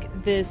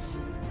 like, this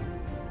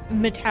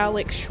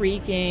metallic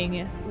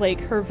shrieking.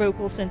 Like, her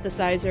vocal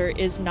synthesizer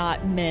is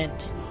not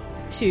meant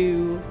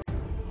to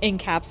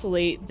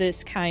encapsulate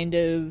this kind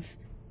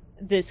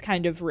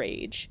of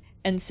rage.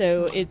 And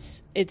so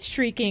it's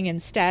shrieking and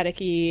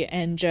staticky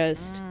and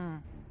just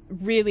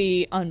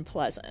really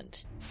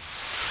unpleasant.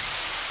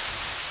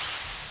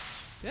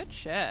 good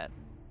shit.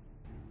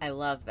 I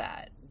love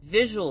that.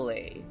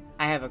 Visually,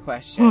 I have a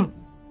question.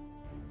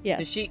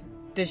 Yes.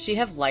 Does she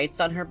have lights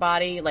on her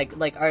body?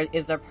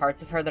 Is there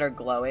parts of her that are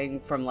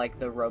glowing from like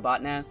the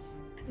robotness?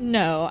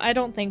 No, I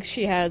don't think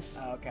she has.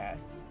 Oh, okay.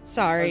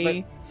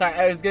 Sorry.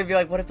 I was gonna be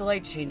like, what if the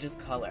light changes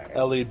color?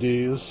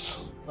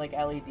 LEDs. Like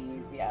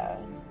LEDs, yeah.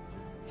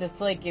 Just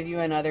to, like, give you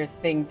another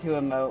thing to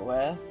emote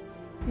with.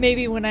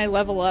 Maybe when I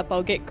level up,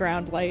 I'll get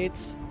ground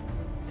lights.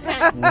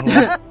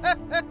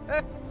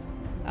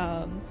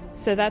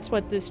 So that's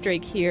what this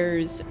Drake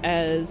hears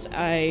as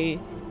I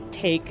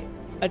take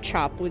a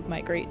chop with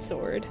my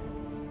greatsword.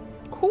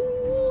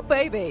 Cool,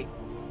 baby.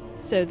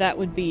 So that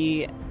would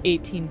be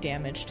 18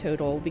 damage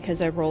total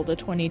because I rolled a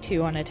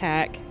 22 on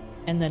attack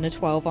and then a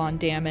 12 on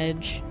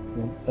damage.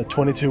 A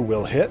 22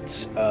 will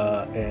hit,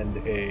 and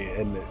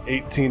an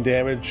 18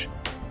 damage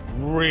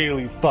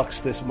really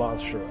fucks this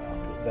monster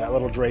up. That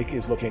little Drake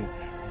is looking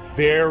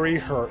very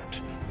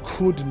hurt.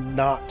 Could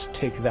not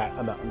take that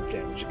amount of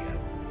damage again.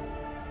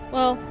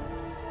 Well,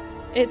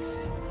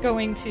 it's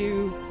going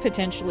to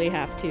potentially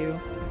have to,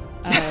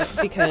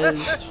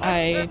 because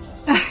I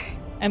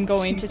am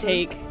going to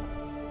take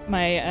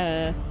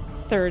my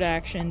third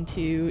action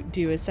to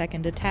do a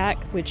second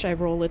attack, which I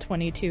roll a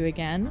 22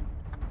 again.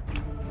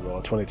 Roll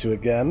a 22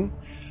 again.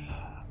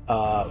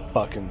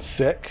 Fucking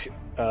sick.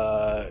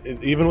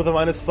 Even with a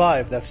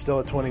 -5, that's still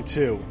a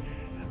 22.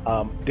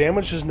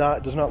 Damage does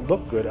not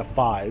look good, a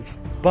 5,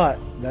 but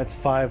that's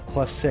 5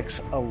 plus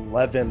 6,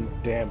 11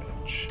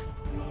 damage,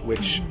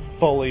 which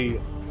fully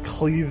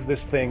cleaves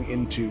this thing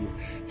into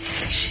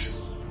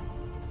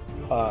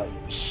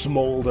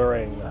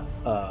smoldering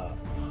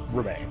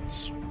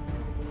remains.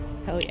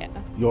 Hell yeah.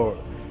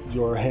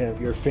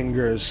 Your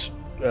fingers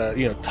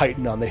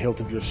tighten on the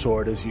hilt of your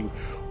sword as you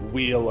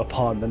wheel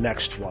upon the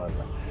next one,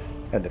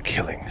 and the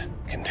killing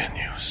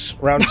continues.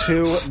 Round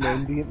 2,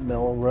 Mindy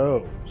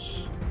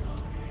Melrose.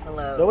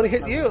 Hello. Nobody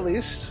hit you, at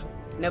least.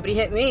 Nobody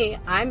hit me.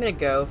 I'm gonna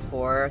go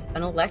for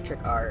an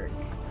electric arc.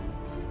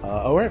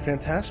 Alright,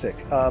 fantastic.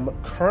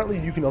 Currently,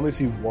 you can only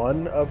see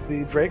one of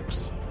the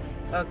drakes.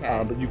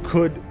 Okay. But you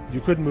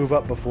could move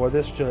up before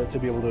this to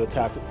be able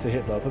to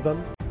hit both of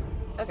them.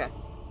 Okay.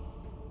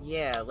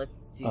 Yeah,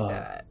 let's do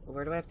that.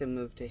 Where do I have to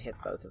move to hit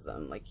both of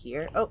them? Like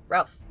here? Oh,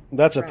 Ralph.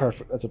 That's a Right.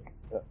 perfect.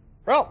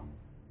 Ralph.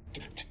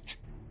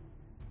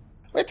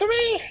 Wait for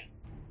me.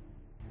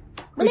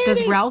 Wait,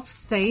 does Ralph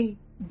say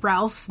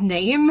Ralph's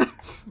name?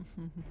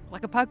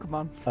 Like a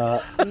Pokemon.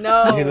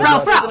 No, He does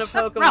Ralph not. isn't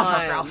a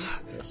Pokemon.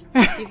 Ralph.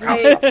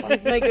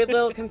 He's my good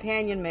little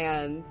companion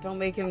man. Don't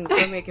make him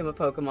a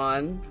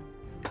Pokemon.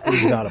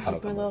 He's not a He's my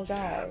Pokemon. little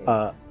guy.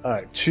 All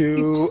right, He's two.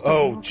 just a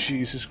Oh, little-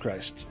 Jesus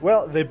Christ!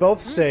 Well, they both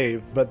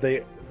save, but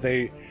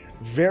they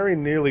very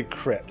nearly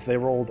crit. They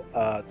rolled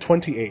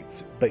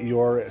 28, but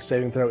your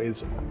saving throw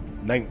is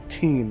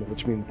 19,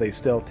 which means they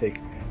still take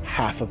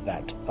half of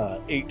that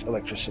 8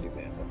 electricity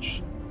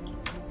damage.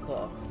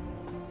 Cool.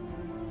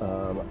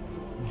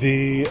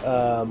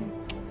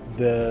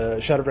 The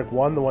Shadow Drake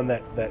 1, the one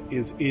that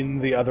is in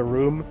the other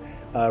room,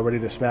 ready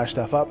to smash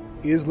stuff up,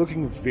 is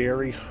looking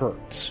very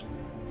hurt,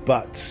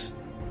 but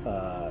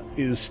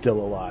is still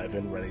alive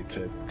and ready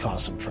to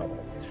cause some trouble.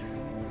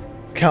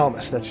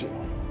 Calamus, that's you.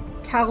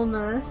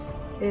 Calamus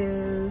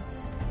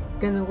is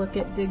gonna look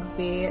at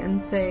Digsby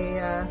and say,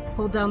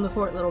 hold down the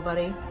fort, little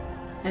buddy.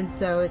 And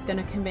so is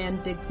gonna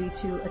command Digsby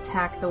to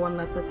attack the one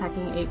that's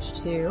attacking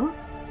H2.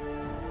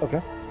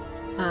 Okay.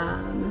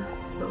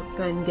 So let's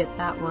go ahead and get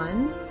that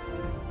one.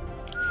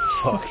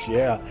 Fuck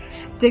yeah.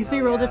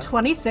 Digsby rolled a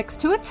 26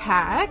 to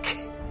attack.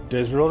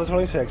 Digsby rolled a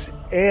 26,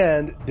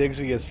 and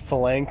Digsby is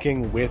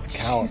flanking with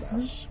Calamus,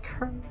 Jesus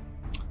Christ.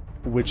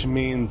 which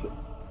means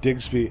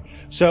Digsby...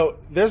 So,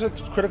 there's a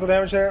critical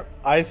damage there.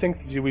 I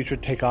think that we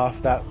should take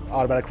off that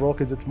automatic roll,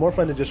 because it's more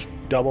fun to just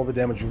double the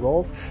damage you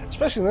rolled,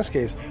 especially in this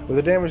case, where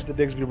the damage that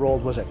Digsby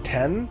rolled was at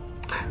 10.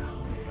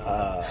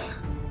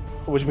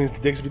 which means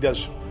Digsby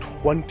does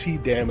 20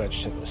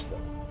 damage to this thing.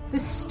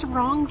 This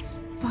strong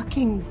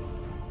fucking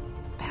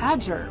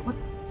badger. What?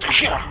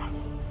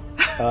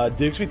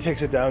 Digsby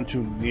takes it down to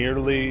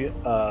nearly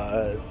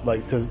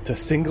to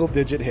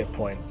single-digit hit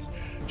points.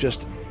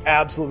 Just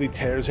absolutely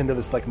tears into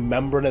this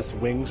membranous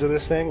wings of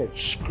this thing. It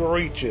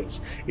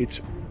screeches.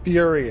 It's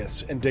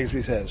furious, and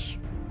Digsby says,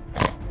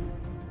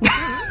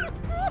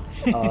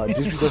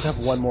 Digsby does have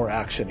one more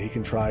action. He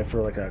can try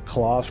for a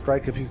claw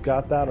strike if he's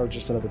got that, or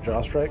just another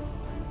jaw strike.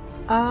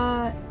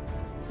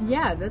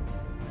 Yeah, that's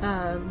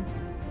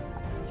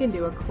you can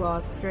do a claw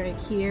strike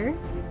here.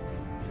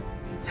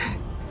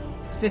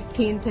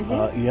 15 to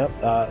hit.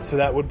 Yep. So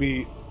that would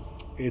be.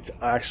 It's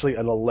actually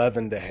an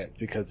 11 to hit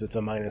because it's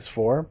a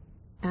 -4.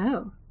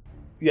 Oh.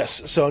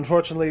 Yes. So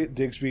unfortunately,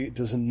 Digsby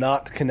does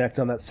not connect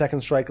on that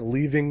second strike,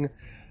 leaving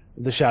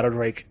the Shadow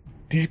Drake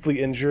deeply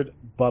injured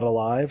but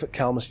alive.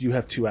 Calamus, you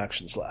have 2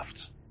 actions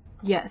left.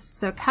 Yes.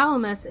 So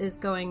Calamus is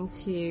going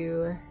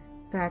to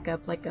back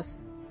up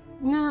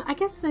No, I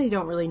guess they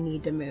don't really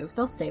need to move.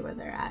 They'll stay where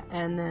they're at,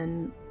 and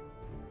then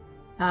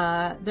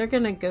they're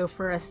gonna go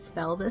for a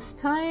spell this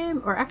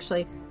time. Or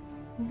actually,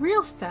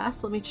 real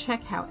fast, let me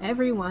check how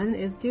everyone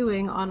is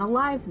doing on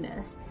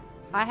aliveness.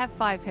 I have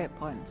 5 hit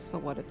points for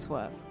what it's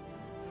worth.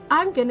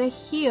 I'm gonna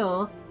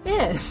heal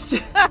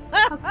Ist.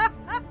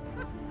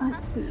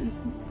 Let's see.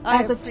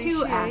 I As a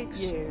 2 appreciate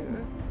action.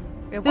 you.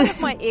 Yeah, one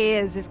of my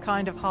ears is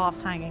kind of half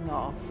hanging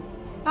off.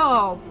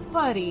 Oh,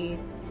 buddy.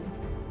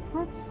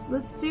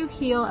 Let's do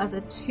heal as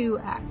a 2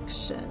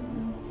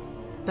 action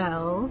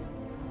spell.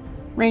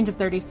 Range of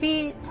 30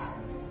 feet.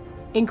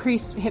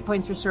 Increased hit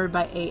points restored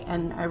by 8,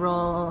 and I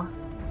roll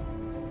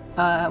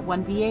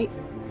 1d8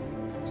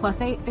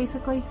 plus 8,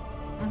 basically.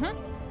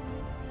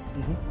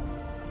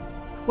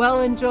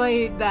 Well,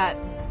 enjoy that.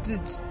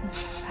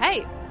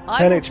 Hey,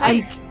 10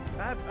 HP.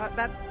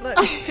 Look,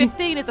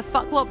 15 is a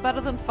fuck lot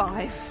better than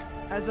 5.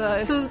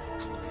 So,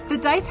 the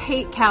dice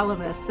hate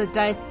Calamus. The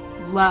dice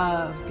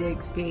love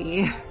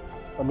Digsby.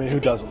 I mean, who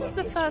doesn't This love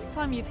is the Digsby? first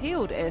time you've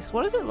healed Ist.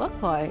 What does it look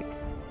like?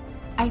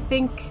 I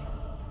think,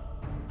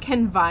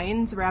 can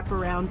vines wrap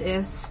around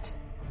Ist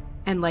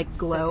and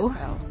glow? Sick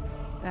as hell.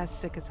 That's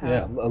sick as hell.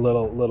 Yeah, a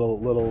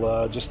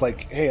little, just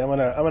hey,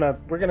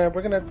 we're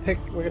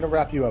gonna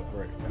wrap you up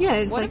right now. Yeah,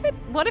 it's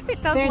What if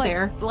it does they're like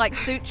there. like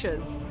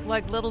sutures,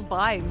 like little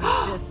vines?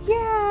 Just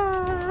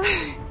yeah.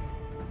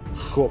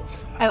 Cool.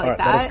 I like All right,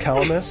 that. that is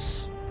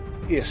Calamus.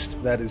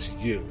 Ist, that is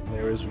you.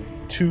 There is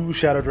 2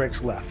 Shadow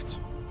Drakes left.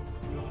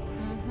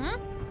 I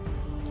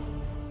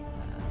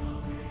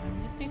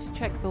just need to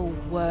check the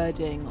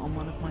wording on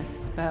one of my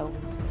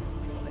spells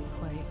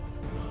quickly.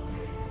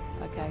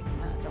 Okay,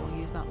 I don't want to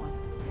use that one.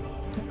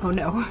 Oh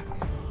no.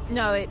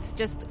 No, it's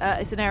just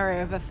it's an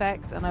area of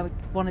effect, and I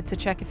wanted to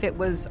check if it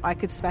was I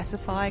could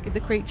specify the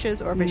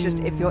creatures, or if it's just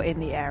if you're in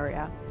the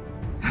area.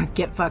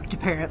 Get fucked,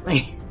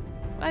 apparently.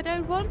 I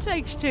don't want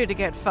H2 to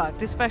get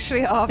fucked,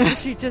 especially after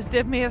she just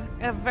did me a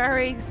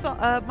very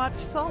much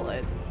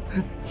solid.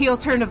 Heel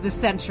turn of the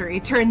century.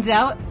 Turns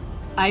out,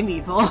 I'm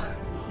evil.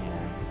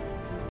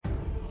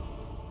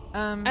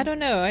 Yeah. I don't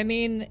know. I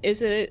mean,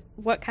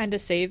 what kind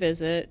of save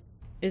is it?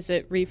 Is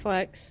it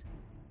reflex?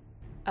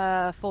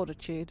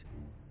 Fortitude.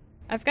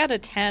 I've got a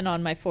 10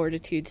 on my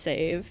fortitude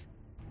save.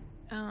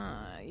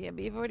 Yeah, but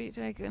you've already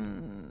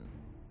taken.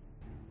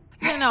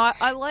 Yeah, no,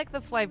 I like the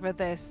flavor of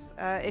this.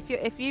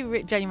 If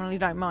you genuinely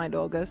don't mind,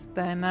 August,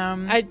 then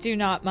I do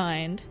not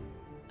mind.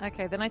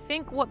 Okay, then I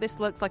think what this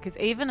looks like is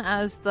even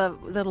as the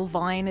little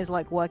vine is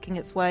working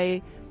its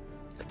way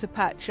to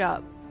patch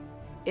up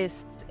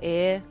Ist's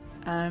ear,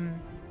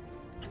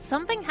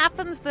 something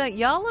happens that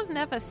y'all have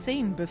never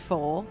seen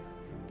before,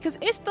 because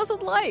Ist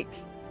doesn't like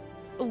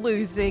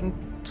losing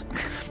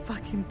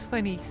fucking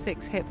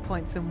 26 hit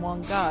points in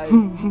one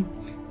go.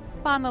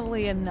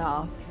 Funnily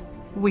enough.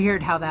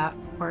 Weird how that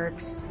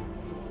works.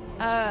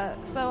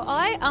 So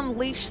I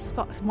unleash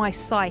my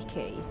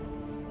psyche.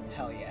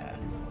 Hell yeah.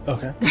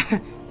 Okay.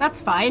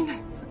 That's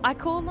fine. I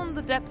call on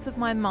the depths of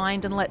my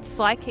mind and let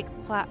psychic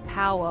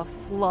power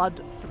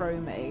flood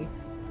through me.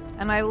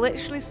 And I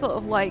literally sort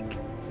of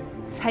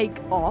take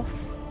off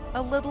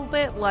a little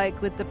bit,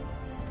 with the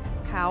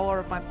power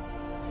of my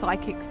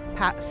psychicness,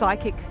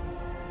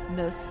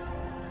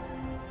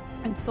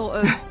 and sort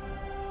of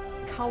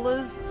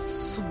colors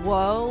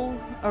swirl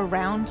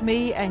around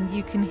me, and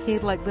you can hear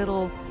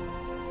little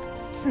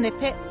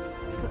snippets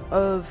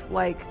of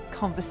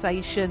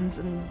conversations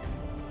and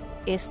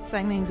Ist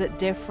saying things at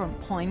different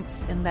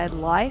points in their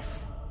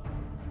life,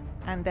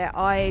 and their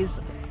eyes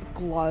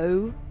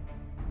glow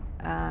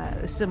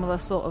a similar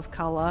sort of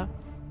color.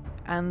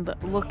 And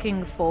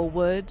looking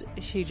forward,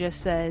 she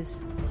just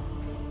says,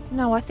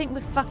 "No, I think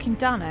we're fucking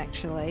done,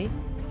 actually."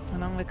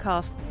 And I'm gonna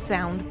cast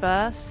Sound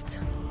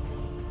Burst.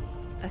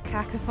 A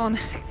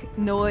cacophonic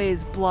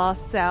noise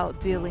blasts out,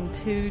 dealing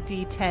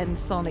 2d10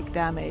 sonic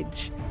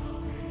damage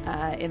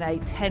in a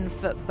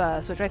 10-foot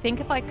burst, which I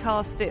think if I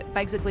cast it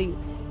basically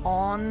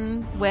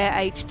on where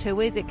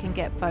H2 is, it can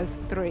get both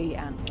 3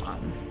 and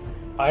 1.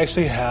 I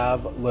actually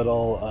have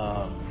little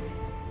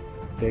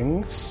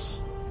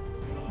things.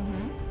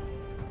 Mm-hmm.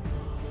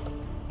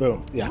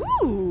 Boom. Yeah.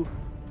 Ooh,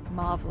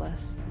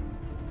 marvelous.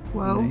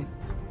 Whoa.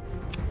 Nice.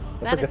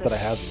 I That forget is that a I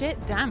have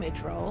shit damage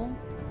roll.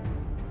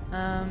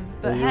 But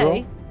What do you hey,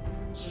 roll?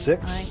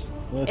 6.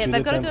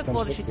 they've got to do a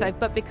fortitude save.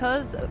 But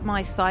because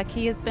my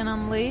psyche has been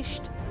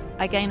unleashed,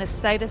 I gain a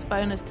status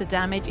bonus to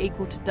damage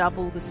equal to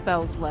double the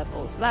spell's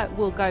level. So that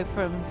will go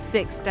from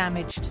 6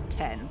 damage to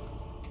 10.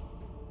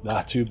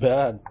 Not too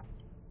bad.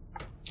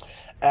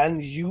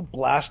 And you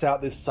blast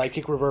out this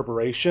psychic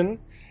reverberation,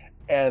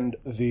 and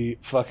the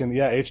fucking,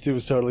 H2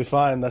 is totally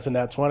fine. That's a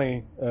nat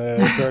 20,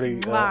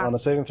 30 on a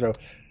saving throw.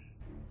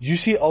 You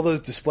see all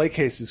those display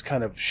cases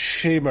kind of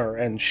shimmer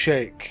and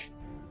shake,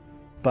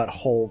 but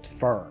hold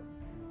firm.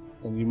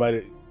 And you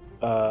might,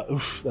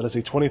 that is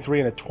a 23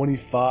 and a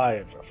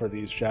 25 for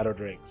these Shadow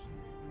Drakes.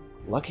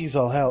 Lucky's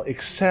all hell,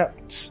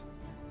 except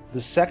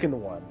the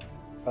second one,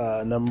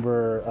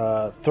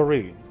 number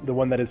 3, the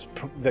one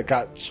that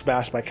got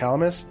smashed by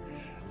Calamus,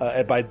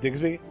 by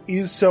Digsby,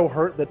 is so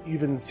hurt that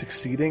even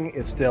succeeding,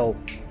 it still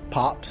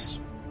pops.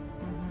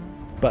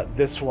 But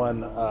this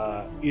one,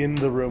 in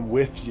the room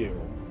with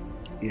you,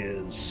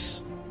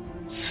 is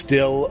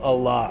still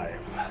alive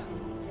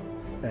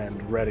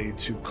and ready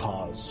to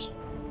cause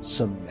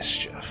some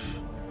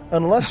mischief.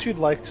 Unless you'd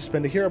like to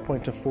spend a hero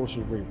point to force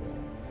a reroll.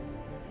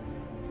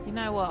 You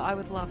know what? I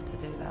would love to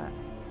do that.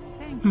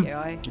 Thank you.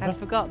 I had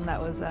forgotten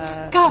that was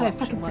God, an I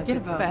fucking option forget could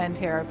about spend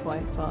hero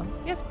points on.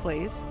 Yes,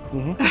 please.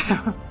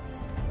 Mm-hmm.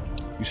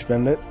 You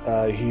spend it.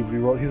 He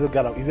rerolled. He's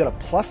got a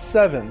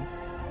 +7.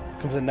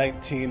 Becomes a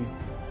 19.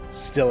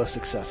 Still a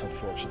success,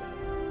 unfortunately.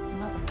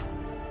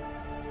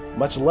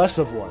 Much less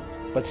of one,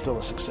 but still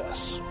a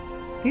success.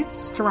 These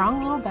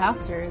strong little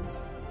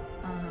bastards.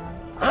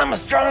 I'm a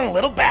strong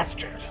little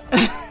bastard.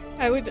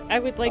 I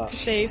would like to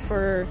say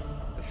for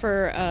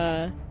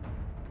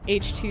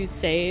H2's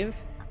save,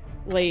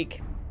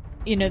 like,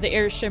 you know, the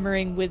air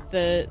shimmering with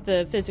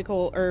the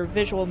physical or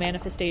visual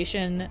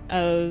manifestation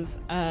of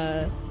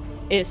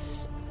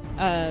Is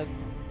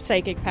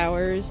psychic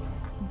powers,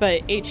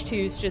 but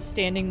H2's just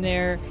standing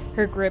there,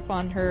 her grip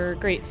on her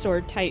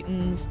greatsword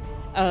tightens,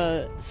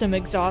 some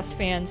exhaust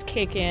fans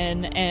kick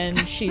in, and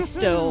she's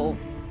still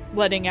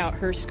letting out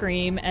her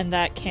scream, and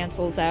that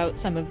cancels out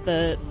some of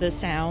the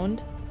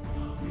sound.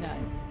 Nice.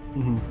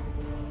 Mm-hmm.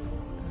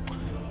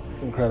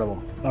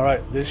 Incredible. All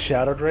right, this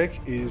Shadow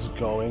Drake is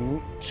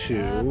going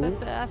to...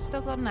 But I've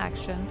still got an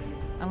action.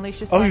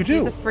 Unleash your Oh, you psyche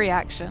is do? a free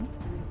action.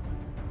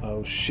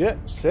 Oh shit,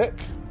 sick.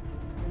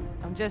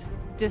 I'm just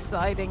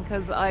deciding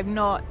because I'm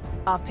not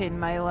up in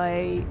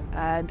melee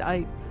and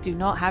I do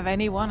not have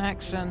any one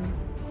action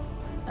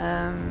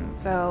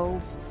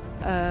spells.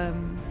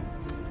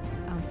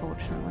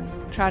 Unfortunately,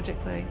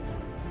 tragically,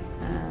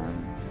 I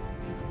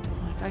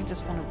don't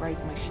just want to raise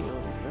my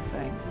shield is the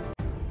thing.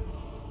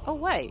 Oh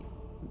wait,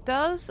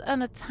 does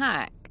an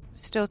attack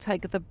still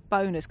take the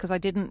bonus because I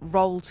didn't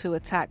roll to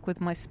attack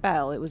with my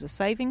spell? It was a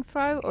saving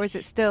throw, or is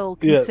it still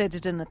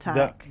considered an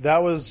attack?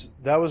 That was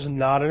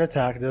not an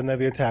attack. It doesn't have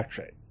the attack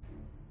trait.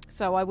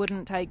 So I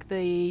wouldn't take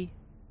the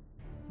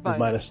bonus.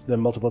 Minus the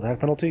multiple attack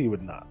penalty, you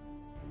would not.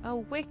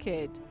 Oh,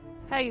 wicked.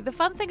 Hey, the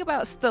fun thing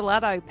about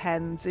stiletto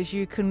pens is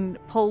you can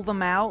pull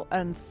them out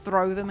and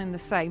throw them in the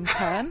same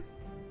turn.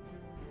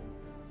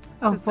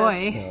 Oh 'Cause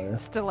boy.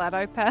 there's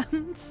stiletto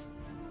pens.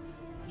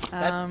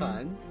 That's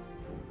fun.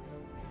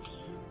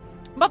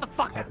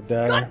 Motherfucker!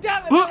 Dagger. God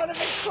damn it, that would have been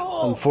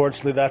cool!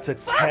 Unfortunately, that's a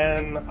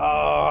 10.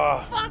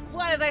 Fuck,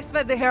 why did I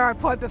spend the hero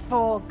point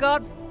before?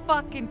 God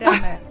fucking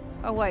damn it.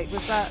 Oh wait,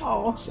 was that...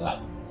 Oh.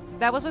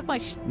 That was with my...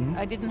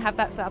 I didn't have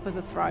that set up as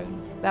a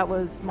throne. That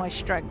was my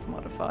strength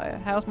modifier.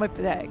 How's my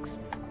dex?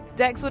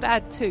 Dex would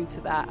add 2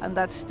 to that, and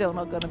that's still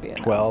not going to be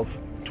enough. 12.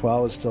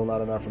 12 is still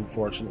not enough,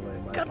 unfortunately.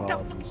 My God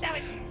apologies. damn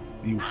it.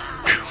 You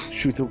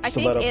shoot the I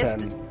stiletto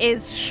think pen.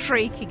 is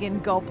shrieking in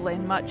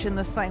Goblin much in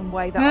the same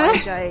way that I,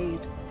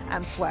 Jade,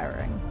 am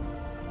swearing.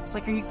 It's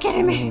like, are you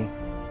kidding me?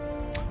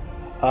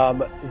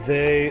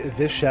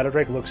 This Shadow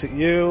Drake looks at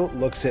you,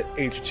 looks at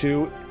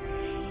H2.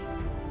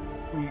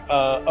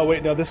 Oh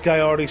wait, no, this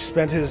guy already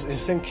spent his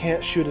thing.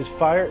 Can't shoot his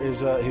fire, his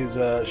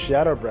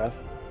Shadow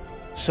Breath.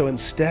 So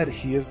instead,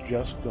 he is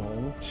just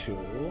going to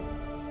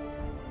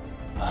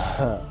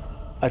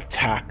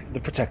attack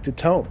the protected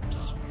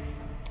tomes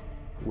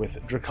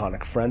with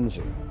Draconic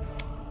Frenzy,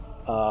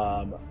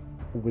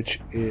 which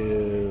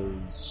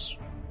is...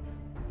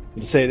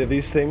 to say that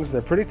these things,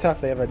 they're pretty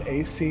tough. They have an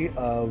AC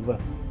of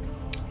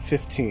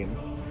 15,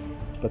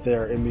 but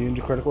they're immune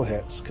to critical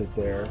hits because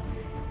they're,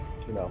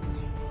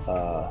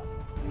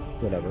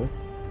 whatever.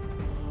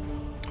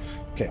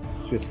 Okay,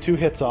 so he has 2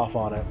 hits off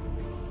on it.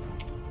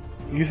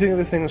 You think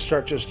the thing will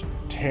start just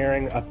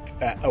tearing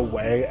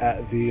away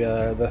at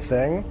the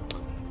thing?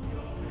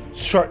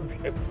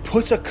 It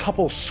puts a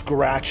couple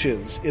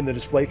scratches in the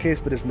display case,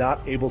 but is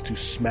not able to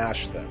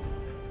smash them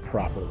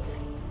properly.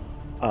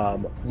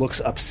 Looks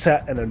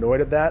upset and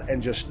annoyed at that,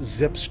 and just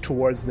zips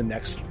towards the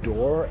next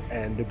door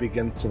and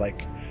begins to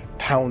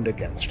pound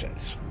against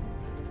it.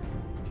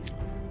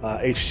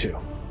 H2.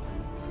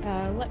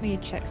 Let me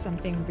check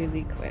something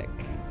really quick.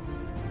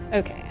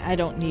 Okay, I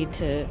don't need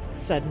to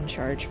sudden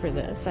charge for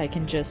this. I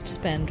can just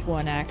spend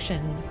one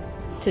action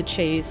to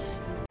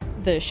chase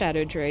the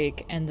Shadow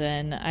Drake, and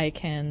then I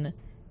can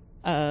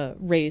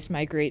raise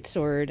my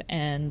greatsword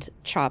and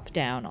chop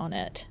down on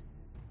it.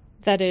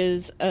 That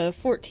is a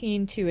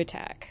 14 to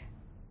attack.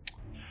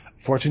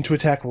 14 to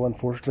attack will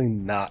unfortunately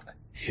not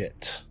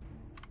hit.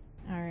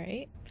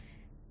 Alright.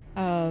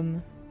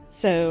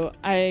 So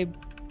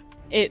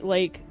it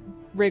like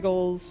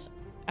wriggles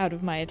out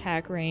of my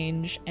attack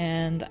range,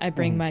 and I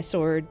bring my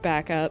sword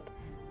back up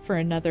for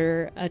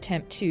another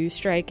attempt to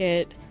strike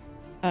it,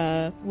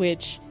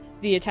 which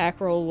the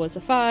attack roll was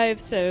a 5,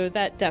 so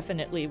that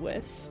definitely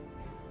whiffs.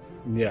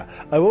 Yeah.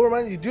 I will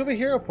remind you do have a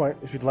hero point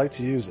if you'd like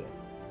to use it.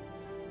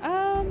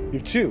 You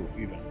have 2,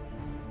 even.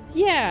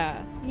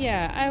 Yeah,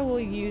 I will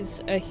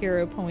use a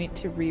hero point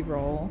to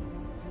reroll.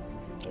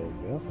 There you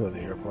go. Throw the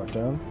hero point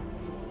down.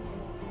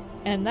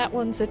 And that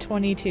one's a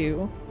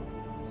 22.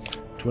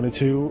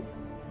 22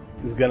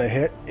 is going to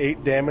hit.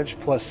 8 damage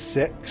plus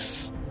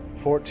 6.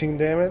 14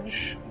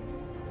 damage.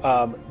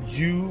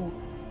 You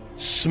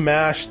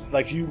smash,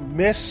 like, you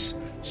miss,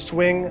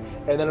 swing,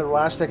 and then at the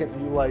last second,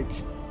 you, like,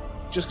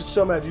 just get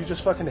so mad, you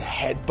just fucking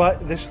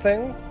headbutt this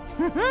thing.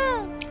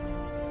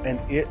 And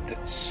it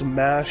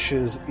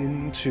smashes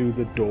into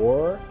the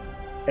door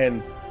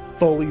and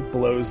fully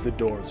blows the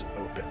doors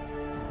open.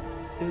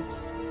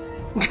 Oops.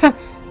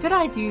 Did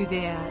I do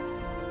that?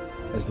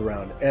 As the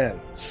round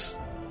ends,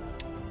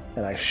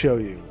 and I show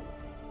you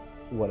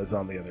what is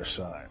on the other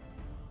side.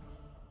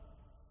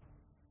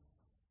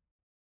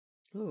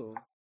 Ooh.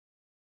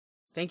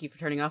 Thank you for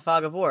turning off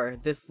Fog of War.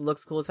 This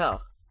looks cool as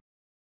hell.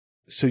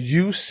 So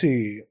you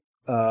see,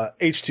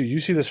 H2,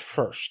 you see this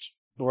first,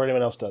 before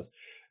anyone else does.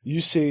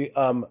 You see,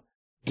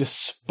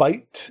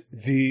 despite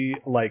the,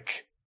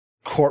 like,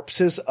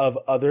 corpses of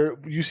other,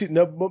 you see,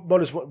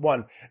 notice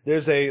one,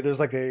 there's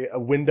like a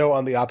window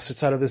on the opposite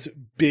side of this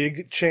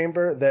big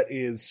chamber that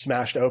is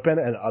smashed open,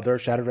 and other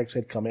Shadow Drakes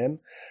had come in,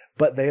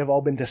 but they have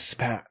all been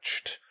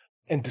dispatched.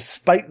 And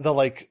despite the,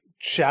 like,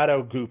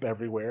 shadow goop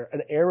everywhere,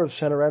 an air of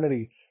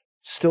serenity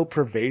still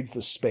pervades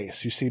the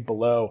space. You see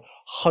below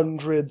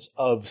hundreds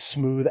of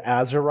smooth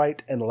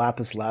azurite and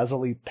lapis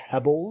lazuli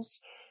pebbles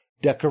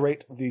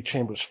decorate the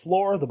chamber's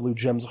floor. The blue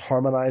gems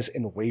harmonize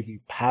in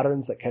wavy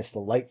patterns that catch the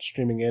light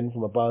streaming in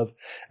from above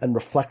and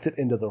reflect it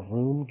into the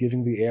room,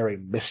 giving the air a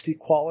misty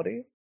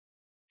quality.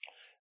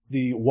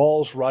 The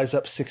walls rise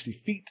up 60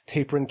 feet,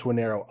 tapering to a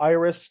narrow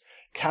iris.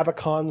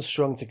 Cabicons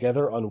strung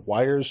together on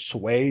wires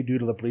sway due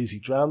to the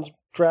breezy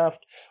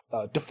draft,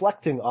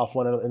 deflecting off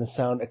one another in a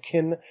sound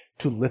akin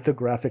to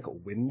lithographic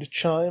wind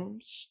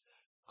chimes.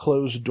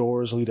 Closed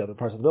doors lead to other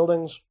parts of the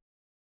buildings.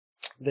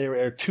 There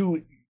are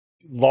 2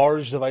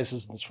 large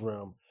devices in this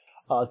room.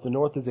 At the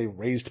north is a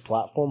raised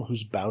platform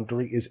whose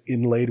boundary is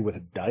inlaid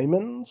with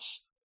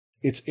diamonds.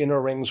 Its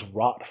inner rings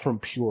wrought from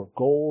pure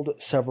gold.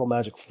 Several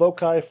magic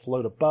foci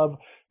float above,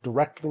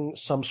 directing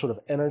some sort of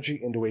energy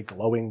into a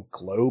glowing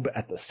globe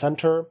at the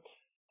center.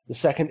 The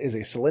second is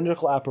a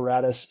cylindrical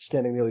apparatus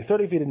standing nearly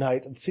 30 feet in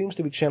height and seems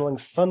to be channeling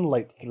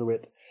sunlight through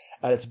it.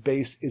 At its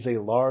base is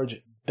a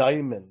large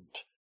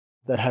diamond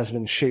that has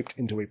been shaped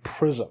into a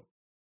prism.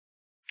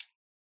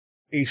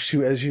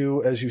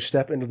 H2, as you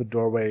step into the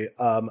doorway,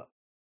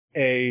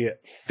 a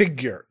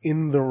figure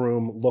in the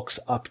room looks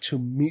up to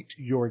meet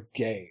your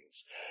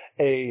gaze.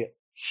 A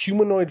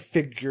humanoid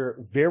figure,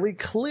 very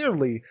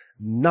clearly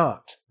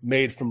not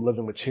made from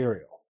living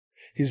material.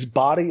 His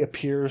body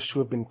appears to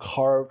have been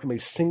carved from a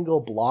single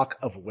block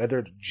of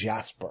weathered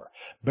jasper,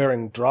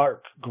 bearing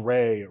dark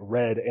gray,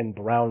 red, and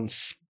brown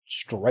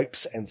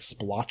stripes and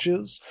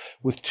splotches,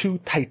 with 2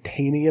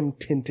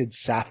 titanium-tinted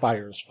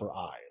sapphires for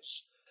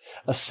eyes.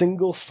 A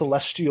single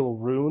celestial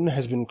rune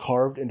has been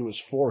carved into his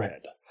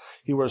forehead.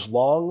 He wears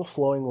long,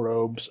 flowing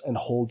robes and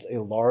holds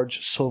a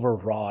large silver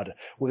rod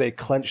with a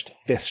clenched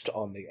fist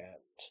on the end.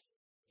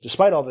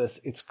 Despite all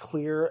this, it's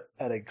clear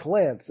at a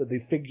glance that the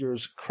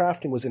figure's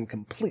crafting was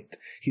incomplete.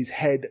 His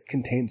head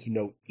contains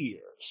no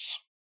ears.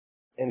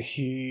 And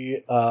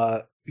he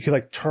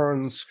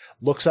turns,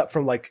 looks up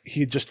from, like,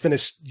 he just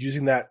finished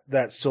using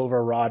that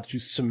silver rod to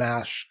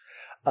smash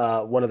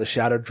one of the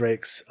Shadow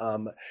Drakes.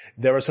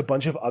 There was a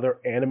bunch of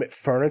other animate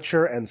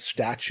furniture and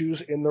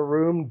statues in the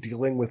room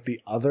dealing with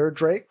the other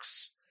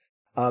Drakes.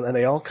 And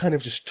they all kind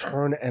of just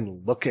turn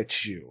and look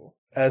at you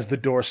as the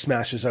door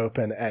smashes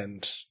open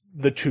and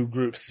the 2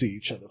 groups see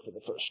each other for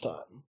the first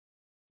time.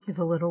 Give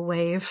a little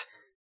wave.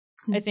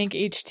 I think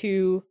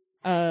H2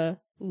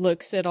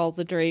 looks at all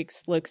the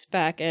Drakes, looks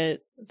back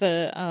at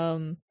the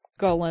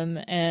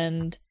golem,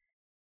 and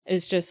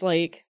is just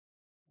like,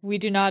 we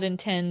do not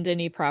intend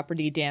any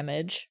property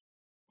damage.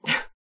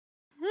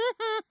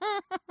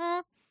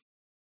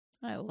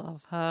 I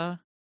love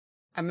her.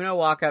 I'm gonna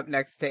walk up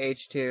next to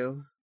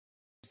H2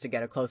 just to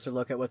get a closer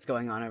look at what's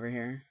going on over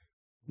here.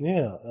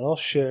 Yeah, and I'll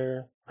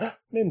share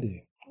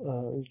Mindy.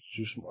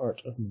 Do some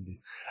art of Mindy.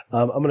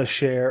 I'm going to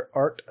share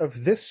art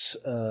of this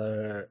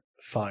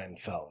fine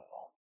fellow.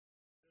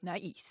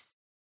 Nice.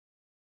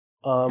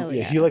 Yeah,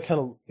 he looks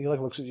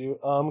at you.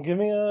 Give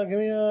me a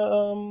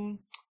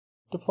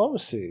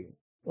diplomacy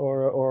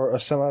or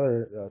some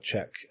other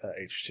check,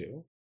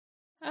 H2.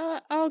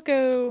 I'll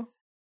go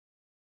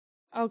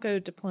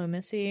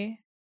diplomacy.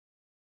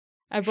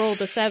 I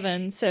rolled a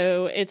 7,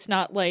 so it's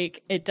not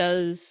like it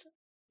does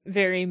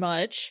very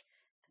much,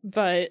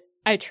 but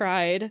I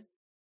tried.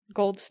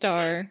 Gold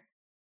star.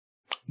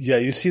 Yeah,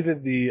 you see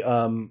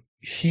that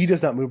he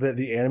does not move, but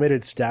the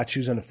animated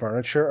statues and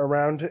furniture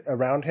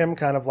around him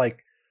kind of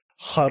like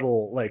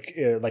huddle, like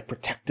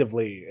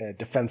protectively,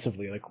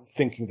 defensively, like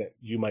thinking that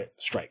you might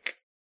strike.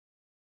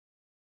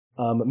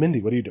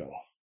 Mindy, what are you doing?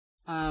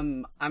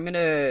 I'm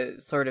gonna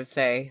sort of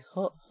say,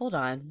 hold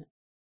on.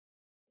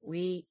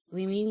 We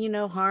mean you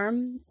no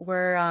harm?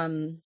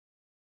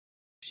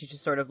 She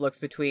just sort of looks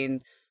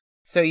between.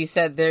 So you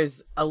said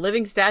there's a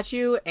living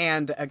statue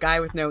and a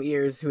guy with no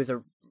ears who is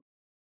a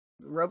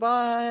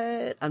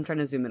robot? I'm trying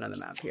to zoom in on the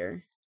map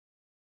here.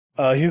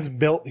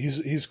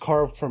 He's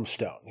carved from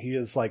stone. He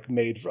is like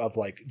made of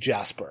like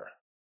jasper.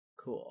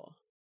 Cool.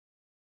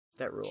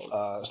 That rules.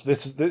 So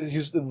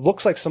it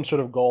looks like some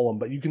sort of golem,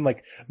 but you can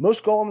like,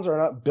 most golems are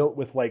not built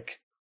with like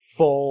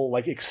full,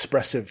 like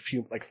expressive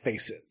like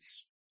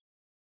faces.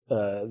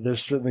 There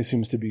certainly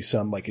seems to be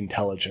some like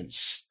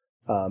intelligence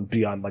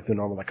beyond like the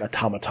normal like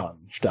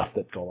automaton stuff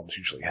that golems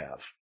usually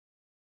have.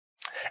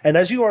 And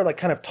as you are like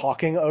kind of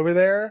talking over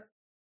there,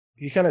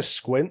 he kind of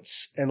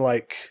squints and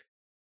like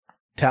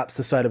taps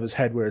the side of his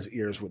head where his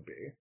ears would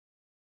be.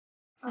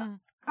 I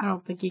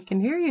don't think he can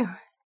hear you.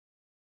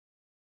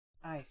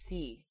 I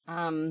see.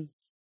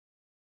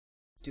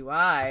 Do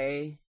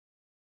I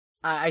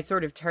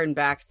sort of turn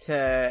back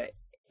to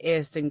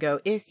Ist and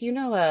go, Ist, you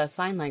know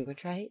sign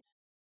language, right?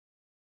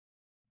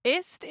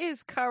 Ist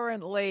is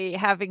currently,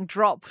 having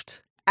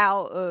dropped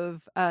out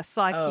of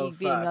Psyche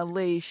being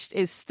unleashed,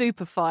 is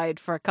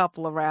stupefied for a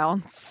couple of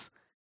rounds.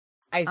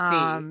 I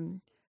see.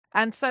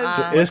 And so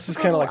Ist is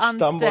kind of like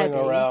stumbling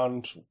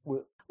around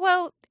with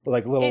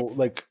like little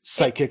like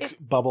psychic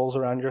bubbles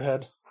around your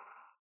head.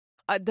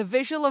 The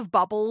visual of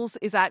bubbles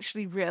is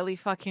actually really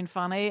fucking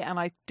funny, and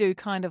I do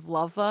kind of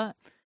love that.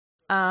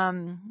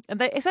 And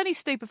it's only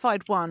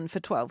stupefied 1 for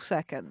 12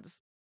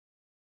 seconds,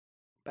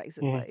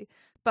 basically. Mm.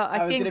 But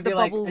I think the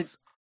bubbles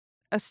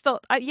are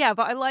still... yeah,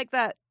 but I like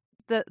that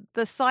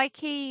the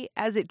Psyche,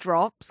 as it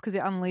drops, because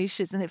it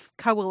unleashes and it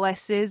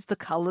coalesces the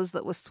colours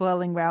that were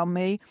swirling around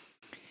me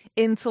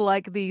into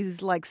like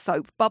these like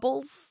soap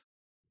bubbles.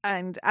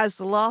 And as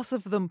the last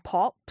of them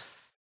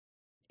pops,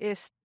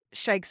 it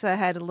shakes her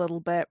head a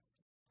little bit,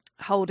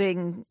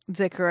 holding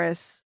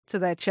Zikaros to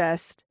their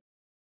chest.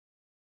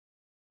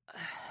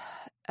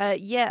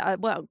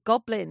 Well,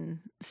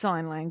 goblin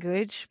sign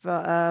language,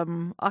 but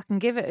I can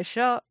give it a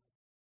shot.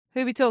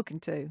 Who are we talking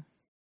to?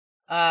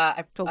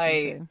 I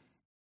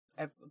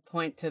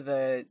point to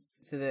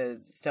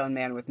the stone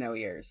man with no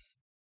ears.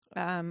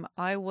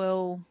 I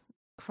will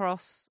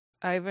cross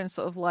over and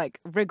sort of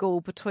like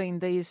wriggle between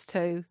these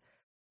two,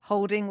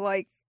 holding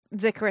like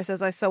Zikaros,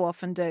 as I so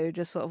often do,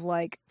 just sort of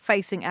like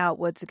facing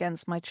outwards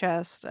against my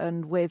chest,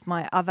 and with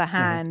my other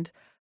hand,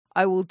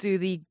 I will do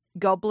the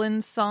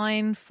goblin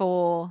sign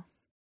for.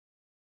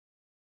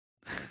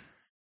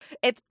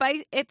 It's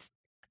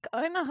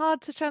kind of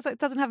hard to translate. It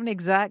doesn't have an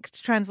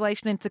exact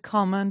translation into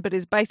common, but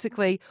it's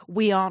basically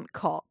 "we aren't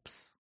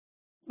cops."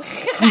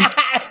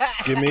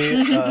 Give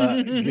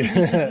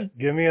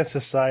me a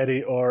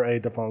society or a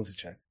diplomacy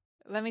check.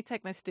 Let me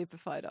take my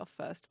stupefied off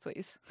first,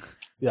 please.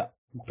 Yeah,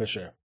 for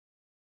sure.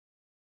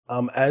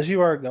 As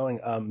you are going,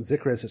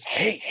 Zikaros says,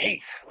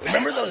 Hey,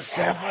 remember those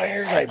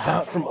sapphires I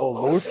bought from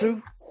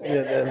Olorthu?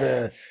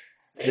 The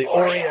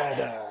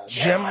Oriad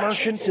gem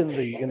merchant in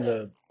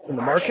the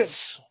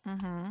markets?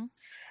 Mm-hmm.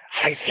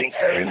 I think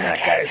they're in that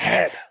guy's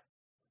head.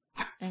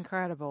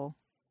 Incredible.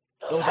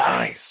 Those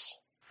eyes.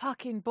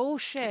 Fucking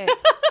bullshit.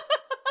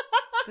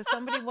 Does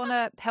somebody want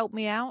to help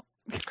me out?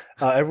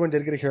 Everyone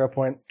did get a hero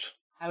point.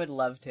 I would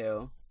love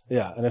to.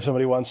 Yeah, and if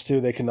somebody wants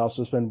to, they can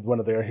also spend one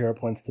of their hero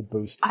points to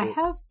boost I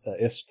have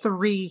Ist.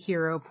 3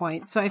 hero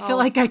points, so I feel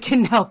like I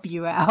can help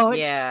you out.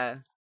 Yeah.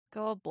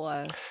 God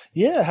bless.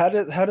 Yeah, how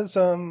does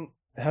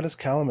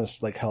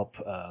Calamus like help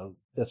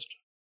Ist?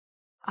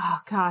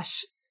 Oh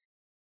gosh.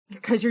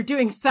 Because you're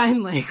doing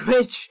sign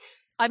language.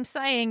 I'm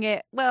saying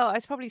it, well, I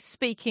was probably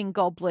speaking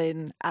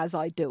goblin as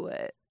I do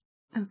it.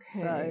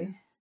 Okay. So,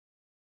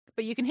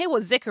 but you can hear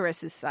what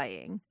Zikaros is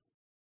saying.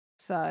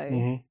 So.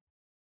 Mm-hmm.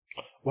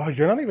 Wow,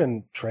 you're not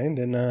even trained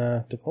in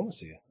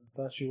diplomacy. I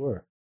thought you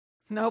were.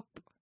 Nope.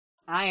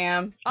 I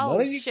am.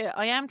 Oh, shit.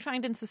 I am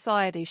trained in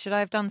society. Should I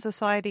have done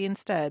society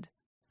instead?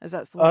 As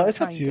that's the one it's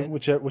up to you.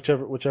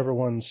 Whichever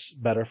one's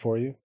better for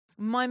you.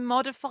 My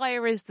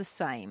modifier is the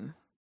same.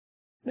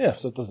 Yeah,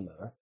 so it doesn't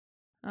matter.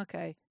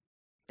 Okay.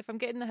 If I'm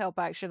getting the help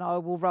action, I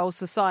will roll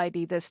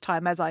society this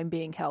time as I'm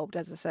being helped.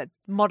 As I said,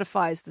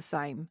 modifier is the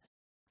same.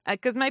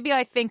 Because maybe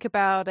I think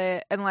about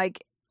it and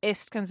like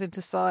Ist comes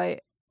into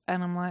sight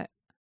and I'm like,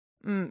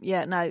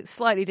 yeah, no,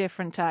 slightly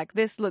different tack.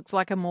 This looks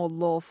like a more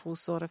lawful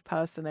sort of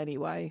person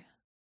anyway.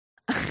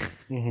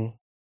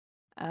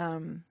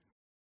 Mm-hmm.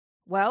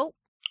 Well.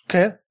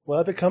 Okay. Well,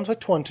 it becomes a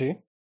 20.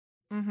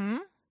 Mm-hmm.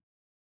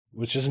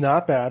 which is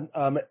not bad.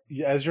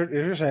 As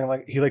you're saying,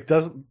 like he like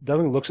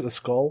definitely looks at the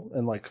skull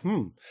and like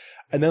and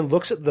then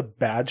looks at the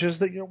badges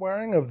that you're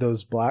wearing of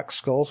those black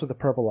skulls with the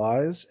purple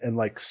eyes and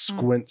like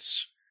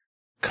squints,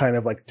 kind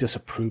of like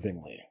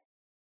disapprovingly.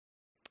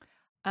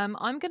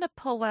 I'm gonna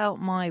pull out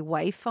my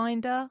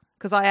Wayfinder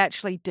because I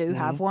actually do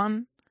have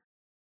one,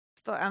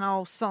 and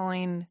I'll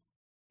sign.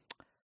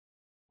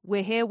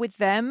 We're here with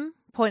them,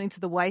 pointing to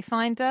the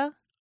Wayfinder,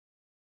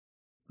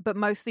 but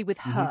mostly with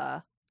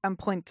her, and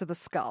point to the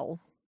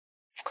skull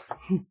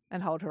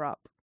and hold her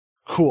up.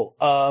 Cool.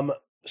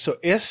 So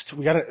Ist,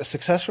 we got a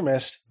success from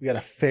Ist. We got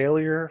a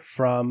failure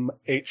from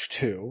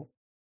H2.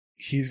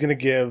 He's going to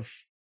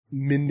give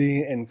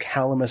Mindy and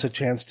Calamus a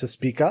chance to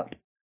speak up,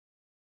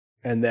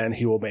 and then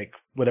he will make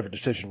whatever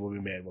decision will be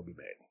made.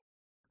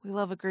 We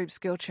love a group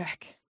skill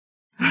check.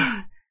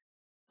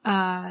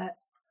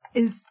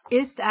 Is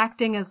Ist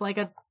acting as like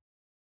a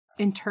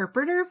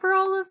interpreter for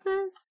all of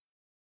this?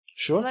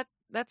 Sure.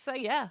 Let's say,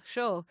 yeah,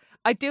 sure.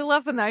 I do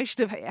love the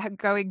notion of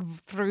going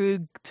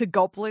through to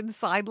goblin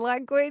sign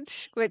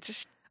language,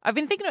 which I've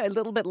been thinking of a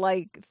little bit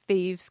like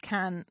Thieves'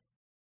 Cant,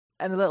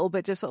 and a little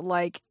bit just sort of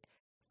like,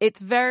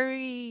 it's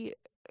very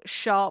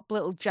sharp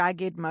little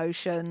jagged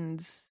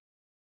motions,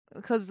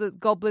 because the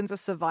goblins are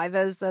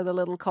survivors. They're the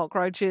little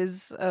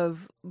cockroaches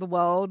of the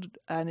world,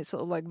 and it's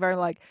sort of like very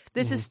like,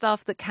 this is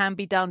stuff that can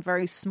be done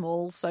very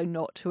small, so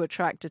not to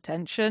attract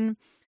attention.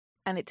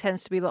 And it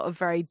tends to be a lot of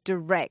very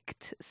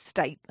direct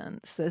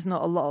statements. There's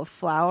not a lot of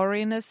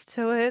floweriness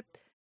to it.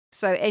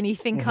 So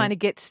anything kind of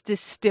gets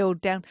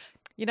distilled down.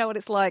 You know what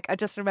it's like? I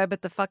just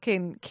remembered the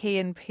fucking Key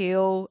and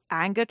Peele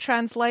anger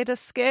translator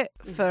skit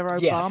for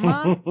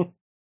Obama. Yeah.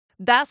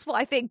 That's what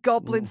I think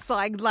Goblin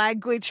Sign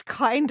Language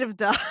kind of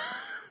does.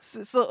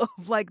 It sort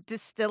of like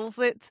distills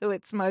it to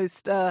its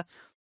most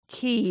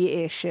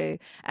key issue.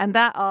 And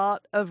that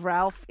art of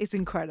Ralph is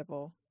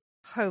incredible.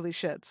 Holy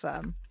shit,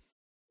 Sam.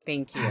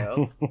 Thank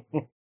you.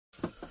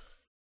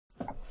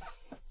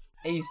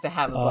 I used to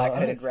have a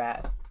black-hooded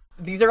rat.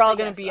 These are all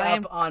going to be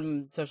up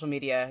on social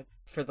media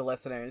for the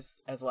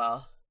listeners as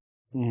well.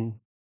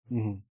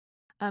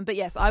 But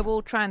yes, I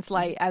will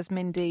translate as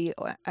Mindy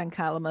and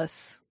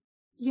Calamus.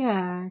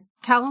 Yeah,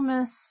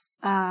 Calamus,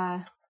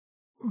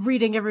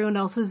 reading everyone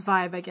else's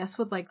vibe, I guess,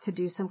 would like to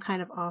do some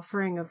kind of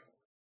offering of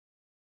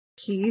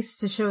peace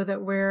to show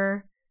that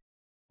we're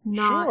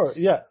not... Sure,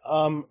 yeah.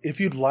 If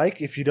you'd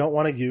like, if you don't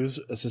want to use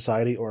a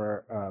society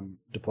or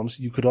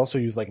diplomacy, you could also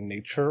use like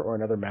nature or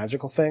another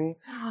magical thing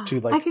to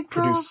like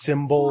produce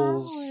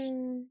symbols.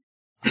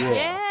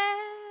 Yeah,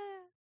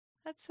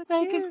 that's so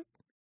cute.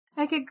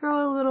 I could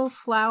grow a little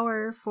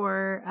flower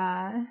for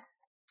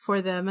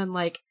them and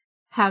like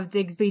have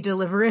Digsby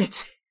deliver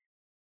it.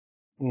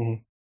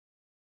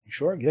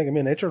 Sure, yeah, give me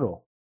a nature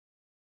roll.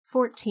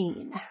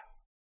 14.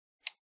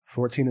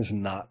 14 is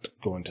not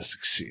going to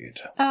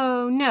succeed.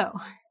 Oh no.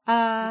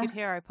 You could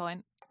hero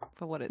point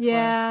for what it's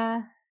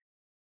worth.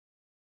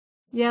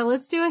 Yeah,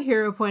 let's do a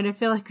hero point. I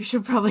feel like we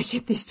should probably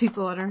get these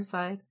people on our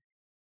side.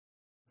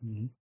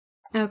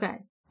 Okay.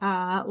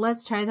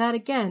 Let's try that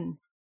again.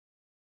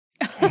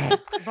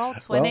 Roll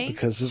 20. Well,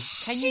 because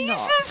of, Can you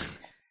not?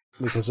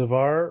 Because of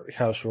our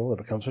house rule, it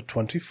becomes a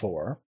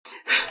 24.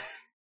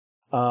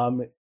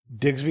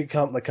 Digsby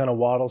kind of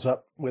waddles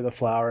up with a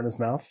flower in his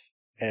mouth,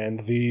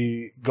 and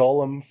the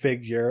golem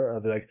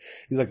figure,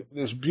 he's like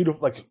this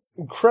beautiful, like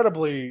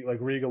incredibly like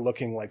regal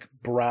looking, like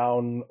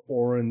brown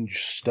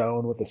orange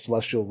stone with the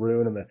celestial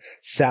rune and the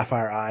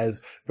sapphire eyes,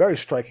 very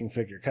striking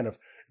figure, kind of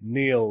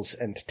kneels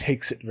and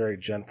takes it very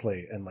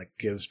gently and like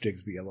gives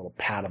Digsby a little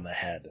pat on the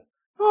head.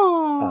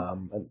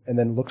 And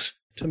then looks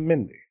to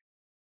Mindy.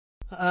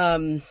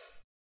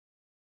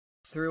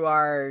 Through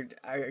our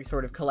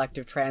sort of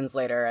collective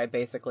translator, I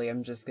basically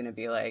am just going to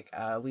be like,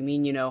 we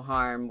mean you no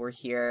harm. We're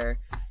here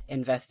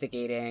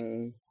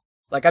investigating.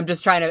 Like, I'm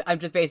just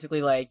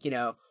basically like, you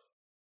know,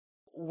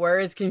 we're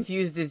as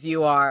confused as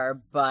you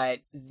are, but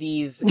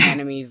these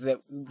enemies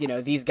that, you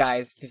know, these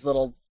guys, these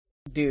little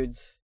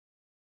dudes,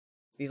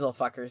 these little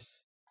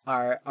fuckers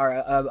are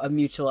a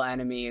mutual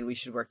enemy and we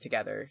should work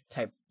together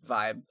type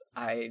vibe.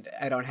 I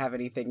don't have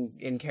anything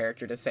in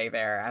character to say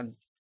there. I'm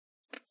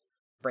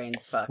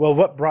brains fucked. Well,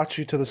 what brought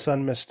you to the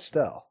Sun Mist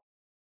Stell?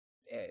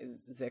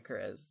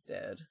 Zikra is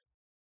dead.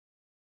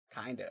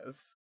 Kind of.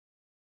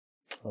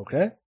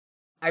 Okay.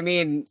 I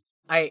mean,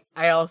 I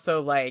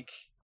also, like,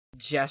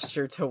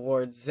 gesture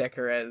towards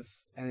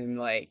Zikara's, and I'm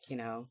like, you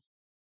know,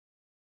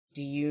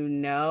 do you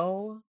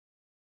know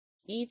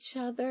each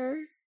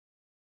other?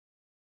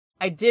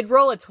 I did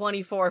roll a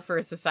 24 for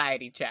a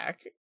society check.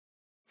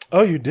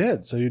 Oh, you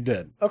did? So you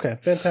did. Okay,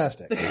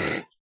 fantastic.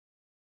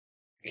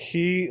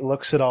 He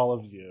looks at all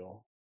of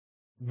you,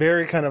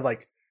 very kind of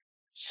like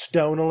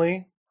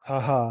stonily,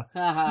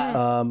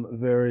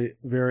 very,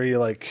 very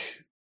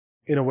like,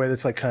 in a way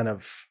that's like kind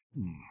of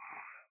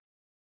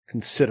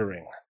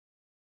considering.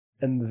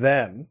 And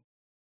then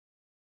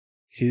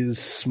his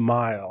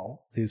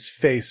smile, his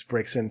face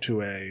breaks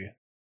into a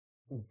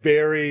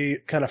very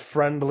kind of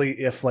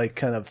friendly, if like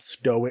kind of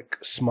stoic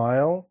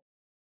smile.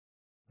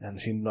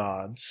 And he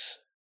nods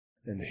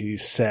and he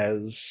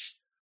says,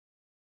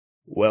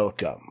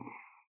 "Welcome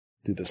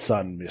to the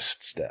Sun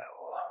Mist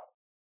Stell.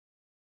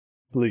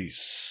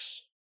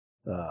 Please."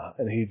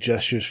 And he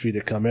gestures for you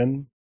to come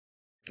in.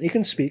 You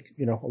can speak.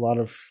 A lot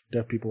of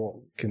deaf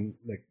people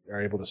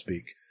are able to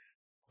speak.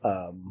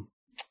 You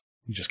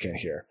just can't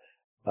hear.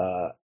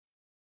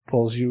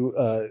 Pulls you,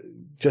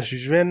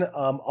 gestures you in.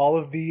 All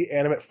of the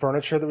animate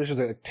furniture that was just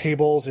like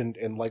tables and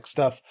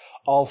stuff,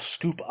 all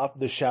scoop up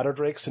the shadow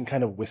drakes and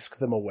kind of whisk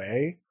them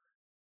away.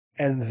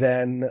 And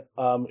then,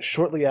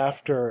 shortly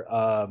after,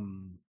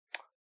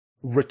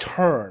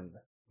 return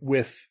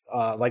with,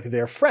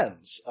 their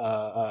friends,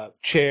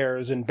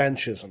 chairs and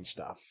benches and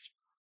stuff,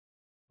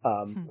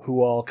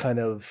 who all kind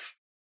of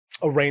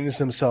arrange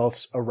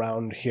themselves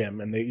around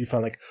him. And you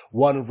find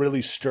one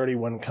really sturdy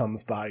one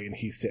comes by and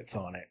he sits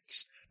on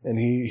it. And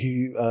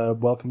he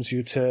welcomes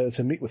you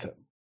to meet with him.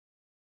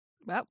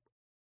 Well,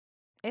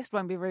 Est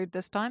won't be rude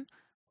this time.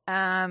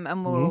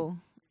 And we'll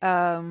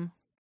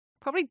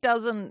probably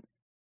doesn't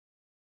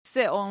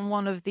sit on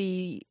one of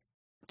the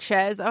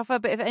chairs offer,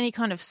 but if any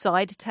kind of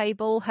side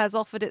table has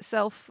offered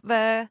itself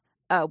there,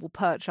 we'll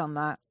perch on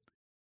that.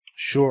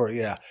 Sure,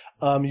 yeah.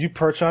 You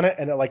perch on it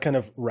and it kind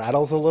of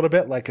rattles a little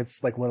bit, like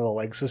it's like one of the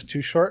legs is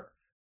too short.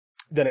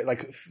 Then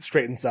it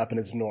straightens up and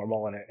it's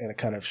normal and it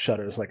kind of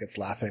shudders like it's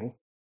laughing.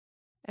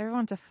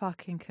 Everyone's a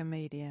fucking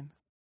comedian.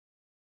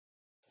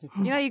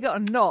 You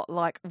got a knot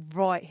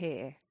right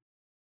here.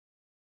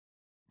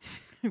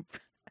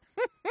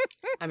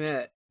 I'm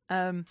gonna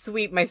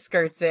sweep my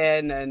skirts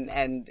in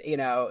and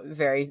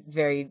very,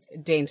 very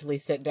daintily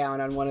sit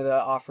down on one of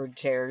the offered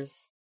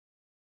chairs.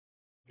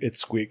 It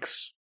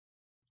squeaks.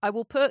 I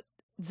will put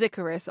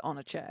Zikaris on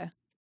a chair.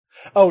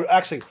 Oh,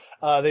 actually,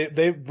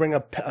 they bring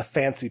a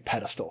fancy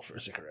pedestal for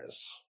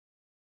Zikaris.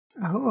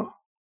 Oh.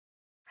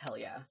 Hell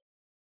yeah.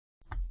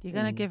 You're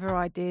going to give her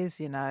ideas,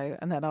 and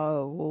then I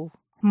will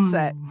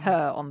set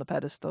her on the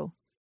pedestal.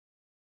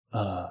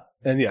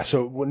 And yeah,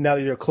 so now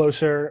that you're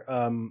closer,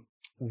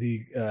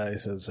 he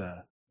says,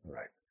 all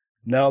right,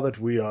 now that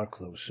we are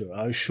closer,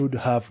 I should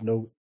have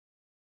no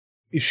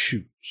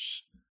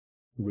issues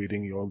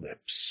reading your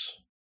lips.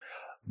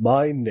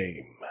 My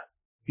name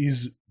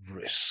is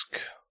Vrisk,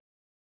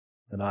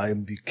 and I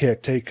am the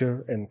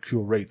caretaker and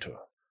curator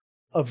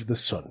of the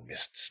Sun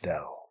Mist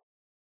Stell.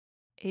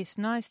 It's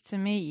nice to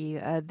meet you.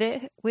 And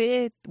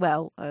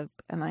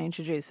I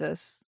introduce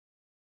us.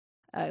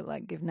 I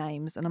give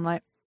names, and I'm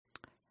like,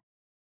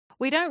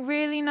 we don't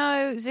really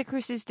know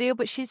Zikaris' deal,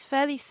 but she's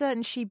fairly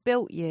certain she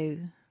built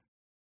you.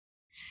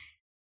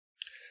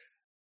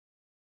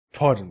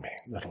 Pardon me,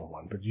 little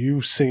one, but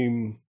you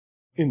seem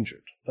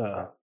injured.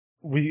 I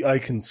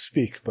can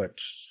speak, but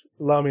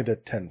allow me to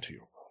tend to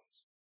your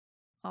wounds.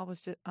 I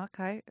was just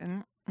okay.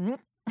 And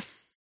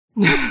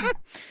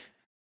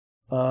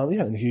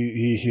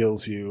he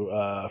heals you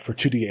for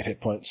 2d8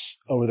 hit points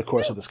over the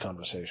course of this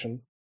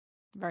conversation.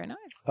 Very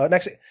nice.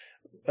 Next,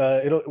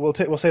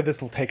 we'll say this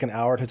will take an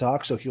hour to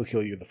talk, so he'll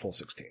heal you the full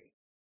 16.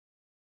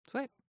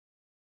 Sweet.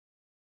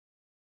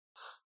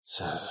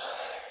 So,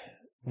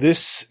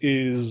 this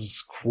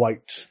is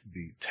quite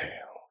the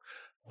tale,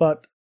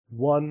 but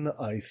one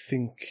I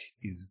think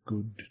is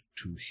good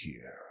to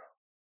hear.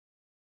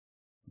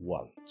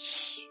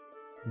 Once,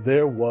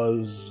 there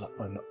was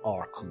an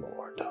Arc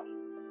Lord.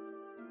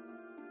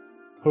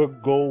 Her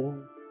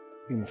goal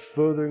in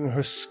furthering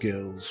her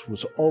skills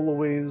was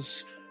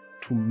always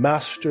to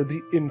master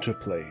the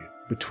interplay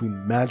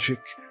between magic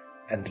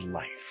and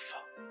life.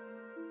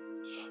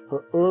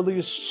 Her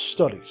earliest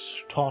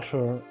studies taught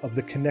her of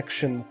the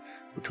connection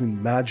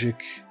between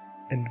magic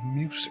and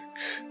music.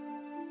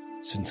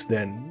 Since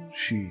then,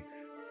 she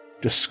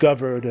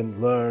discovered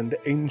and learned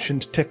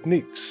ancient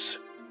techniques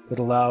that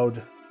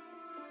allowed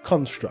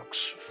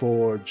constructs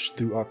forged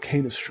through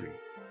arcanistry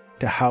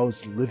to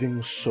house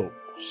living souls.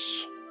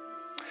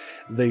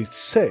 They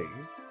say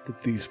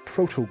that these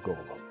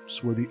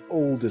proto-golems were the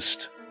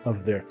oldest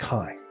of their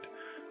kind,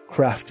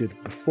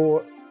 crafted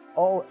before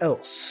all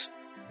else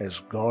as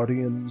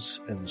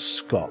guardians and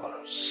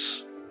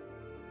scholars.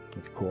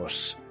 Of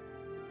course,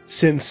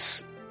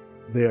 since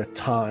their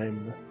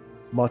time,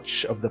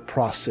 much of the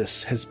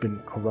process has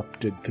been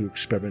corrupted through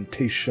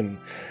experimentation,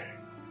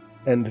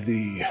 and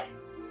the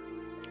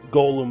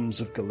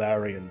golems of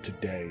Golarion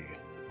today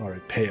are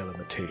a pale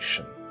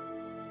imitation.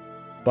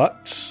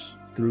 But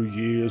through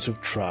years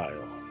of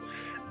trial,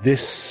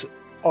 this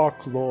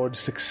Arc Lord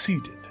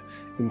succeeded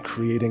in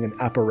creating an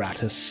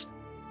apparatus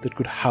that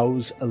could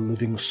house a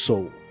living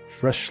soul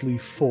freshly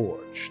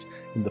forged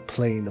in the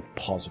plane of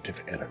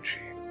positive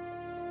energy,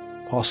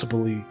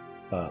 possibly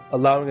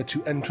allowing it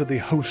to enter the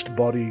host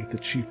body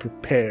that she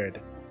prepared,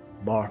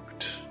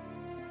 marked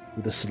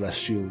with a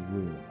celestial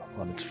rune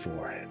on its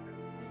forehead.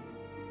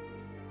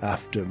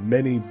 After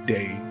many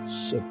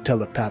days of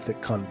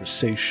telepathic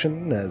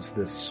conversation, as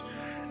this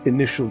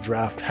initial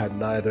draft had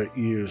neither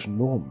ears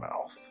nor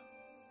mouth,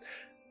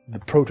 the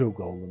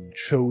proto-golem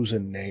chose a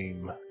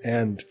name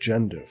and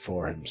gender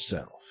for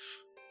himself.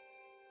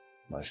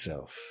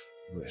 Myself,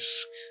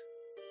 Vrisk,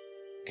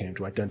 came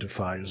to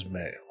identify as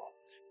male.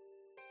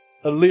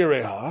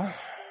 Illyria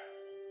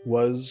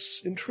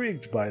was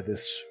intrigued by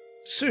this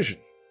decision,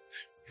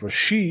 for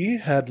she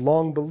had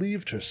long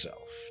believed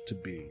herself to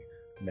be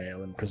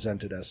male and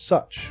presented as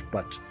such,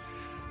 but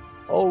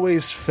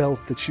always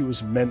felt that she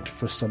was meant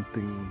for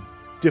something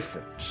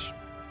different.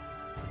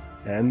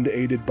 And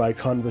aided by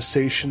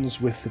conversations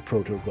with the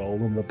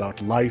Proto-Golem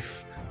about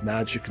life,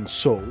 magic, and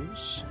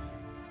souls,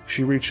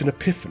 she reached an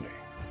epiphany.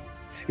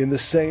 In the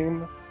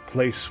same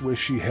place where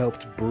she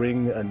helped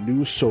bring a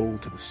new soul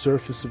to the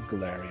surface of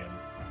Golarion,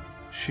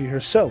 she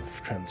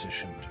herself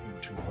transitioned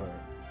into her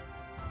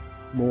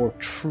more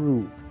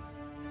true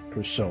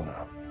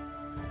persona,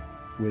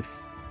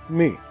 with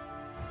me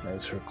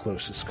as her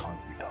closest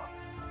confidant.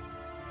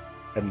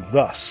 And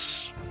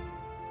thus,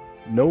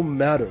 no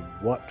matter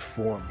what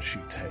form she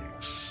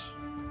takes,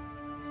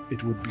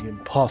 it would be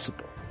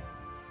impossible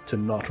to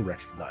not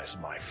recognize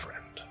my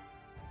friend.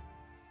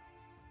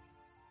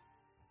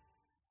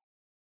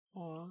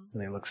 Aww.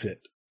 And he looks at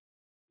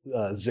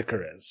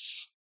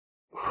Zikares,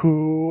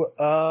 who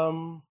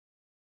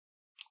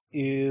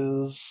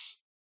is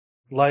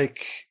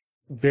like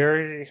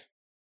very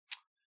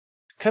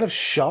kind of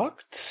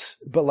shocked,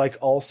 but like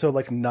also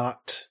like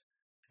not.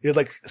 It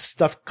like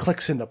stuff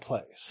clicks into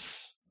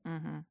place.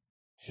 Mm-hmm.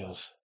 He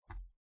goes,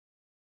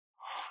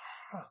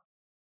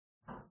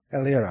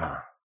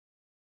 Illyria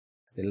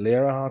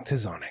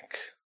Tizonic.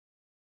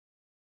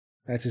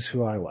 That is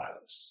who I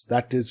was.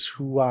 That is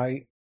who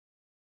I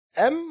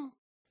am,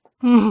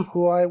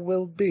 who I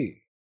will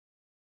be.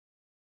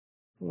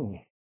 Well,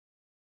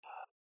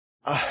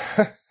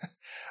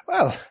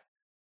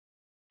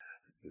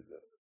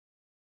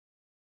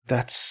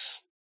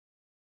 that's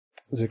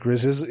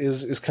Zikriz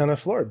is kind of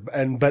floored,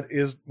 but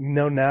is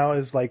now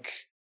is like,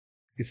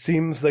 it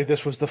seems like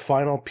this was the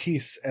final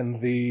piece, and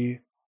the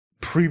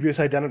previous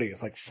identity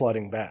is like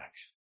flooding back.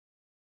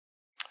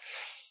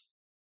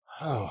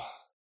 Oh,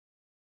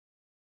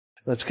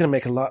 that's gonna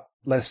make a lot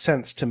less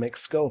sense to make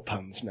skull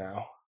puns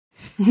now.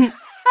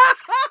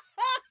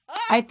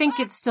 I think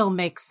it still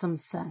makes some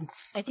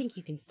sense. I think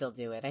you can still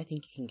do it. I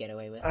think you can get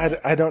away with it.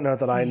 I don't know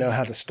that I know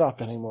how to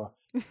stop anymore.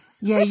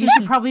 Yeah, you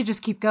should probably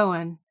just keep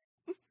going.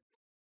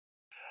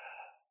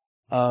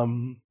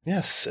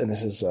 Yes, and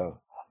this is,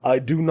 I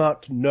do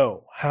not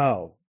know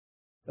how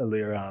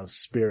Illyria's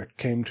spirit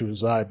came to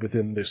reside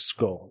within this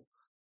skull,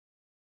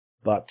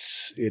 but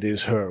it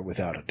is her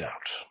without a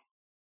doubt.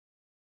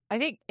 I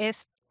think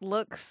Est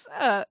looks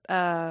at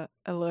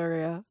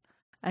Illyria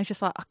and it's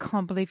just like, I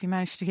can't believe you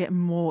managed to get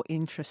more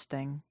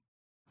interesting.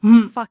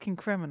 Fucking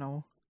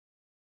criminal.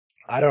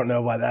 I don't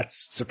know why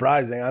that's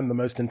surprising. I'm the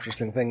most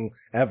interesting thing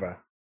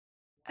ever.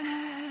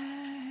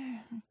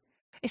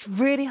 It's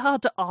really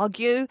hard to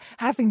argue,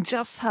 having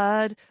just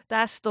heard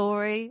that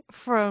story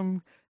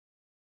from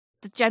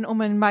the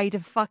gentleman made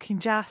of fucking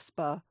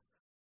Jasper,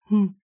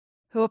 who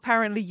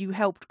apparently you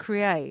helped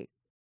create.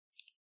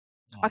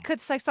 I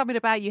could say something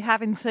about you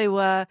having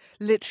to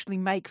literally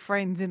make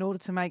friends in order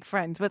to make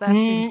friends, but that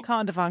seems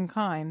kind of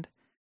unkind.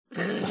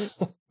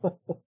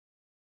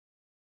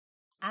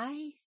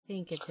 I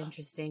think it's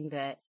interesting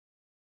that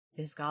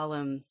this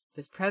golem,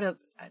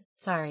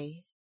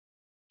 sorry,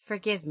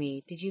 forgive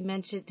me, did you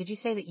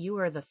say that you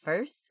were the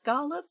first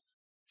golem?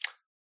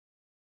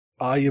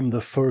 I am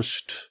the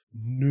first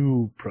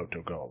new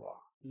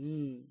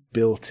proto-golem,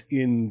 built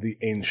in the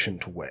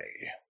ancient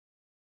way.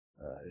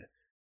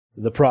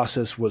 The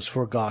process was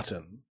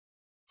forgotten.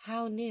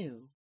 How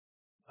new?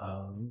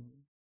 How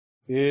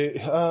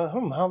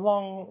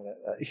long?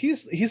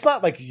 He's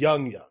not like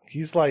young.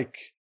 He's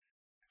like,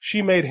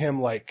 she made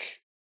him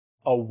like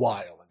a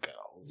while ago.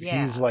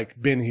 Yeah. He's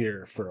like been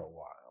here for a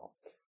while.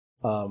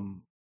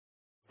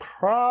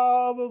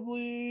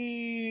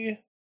 Probably,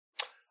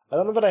 I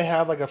don't know that I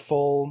have like a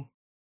full,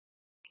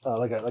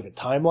 like a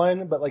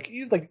timeline, but like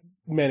he's like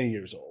many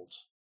years old.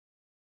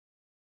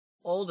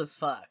 Old as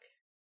fuck.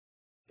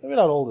 Maybe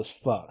not old as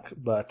fuck,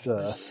 but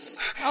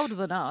older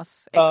than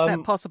us,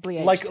 except possibly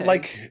age like 2.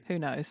 like who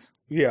knows?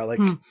 Yeah, like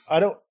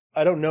I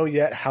don't know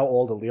yet how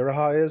old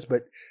Illyria is,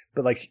 but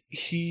like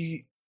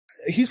he's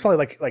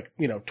probably like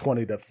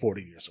 20 to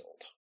 40 years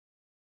old.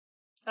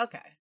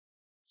 Okay.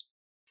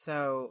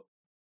 So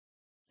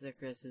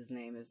Zikris's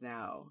name is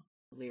now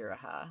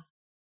Lyraha.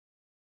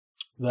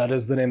 That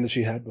is the name that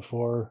she had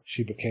before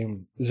she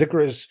became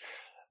Zikriz.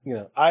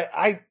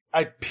 I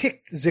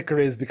picked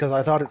Zikriz because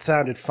I thought it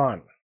sounded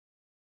fun.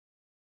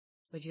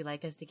 Would you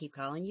like us to keep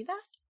calling you that?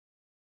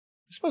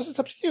 I suppose it's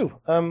up to you.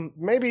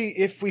 Maybe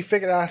if we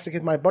figure out how to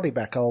get my body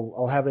back,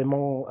 I'll have a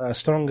more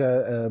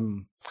stronger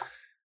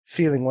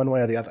feeling one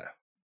way or the other.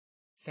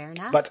 Fair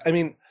enough. But I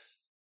mean,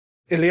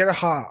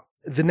 Illyria,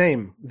 the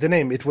name,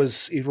 it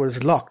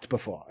was locked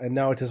before, and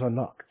now it is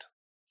unlocked.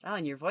 Oh,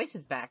 and your voice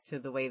is back to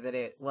the way that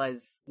it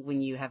was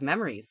when you have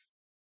memories.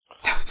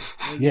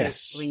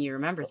 Yes. When you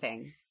remember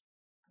things.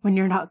 When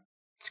you're not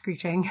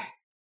screeching.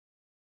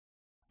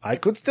 I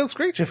could still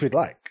screech if you'd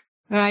like.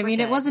 I mean,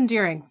 it was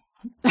endearing.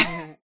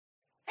 Well,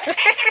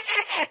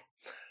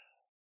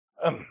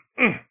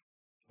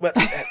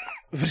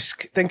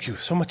 Vrisk, thank you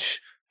so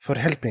much for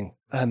helping.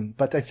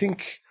 But I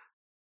think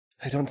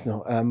I don't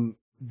know.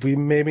 We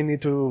maybe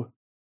need to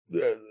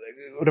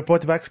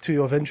report back to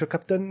your venture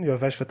captain, your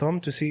vice Tom,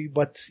 to see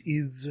what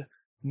is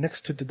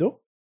next to do.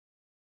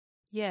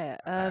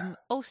 Yeah,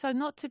 also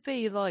not to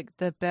be like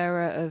the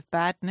bearer of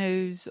bad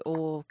news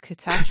or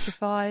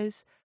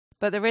catastrophize,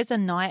 but there is a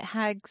night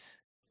hag's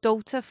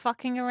daughter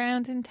fucking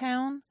around in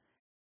town,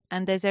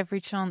 and there's every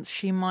chance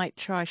she might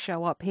try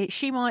show up here.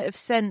 She might have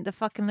sent the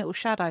fucking little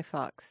shadow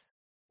fucks.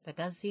 That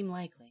does seem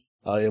likely.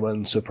 I am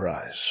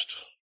unsurprised.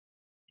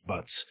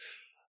 But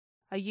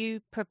Are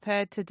you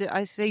prepared to do...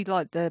 I see,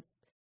 like,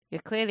 you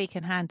clearly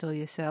can handle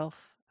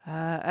yourself.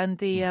 And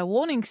the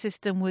warning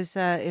system was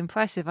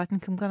impressive. I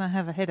think I'm going to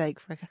have a headache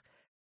for a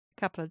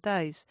couple of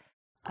days.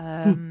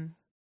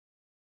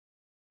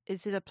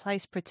 Is it a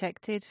place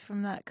protected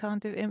from that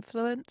kind of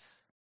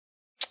influence?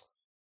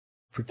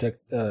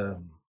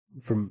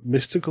 From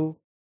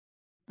mystical?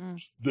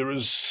 There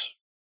is...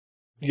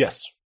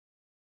 Yes.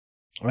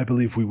 I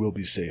believe we will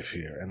be safe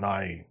here, and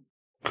I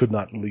could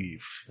not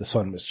leave the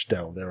Sun Mist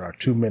Dell. There are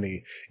too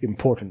many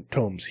important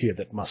tomes here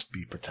that must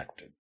be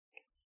protected.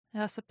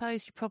 I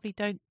suppose you probably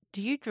don't...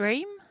 Do you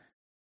dream?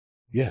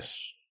 Yes.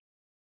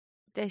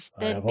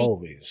 I have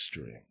always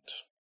dreamed.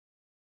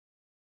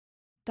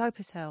 Dope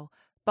as hell.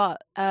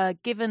 But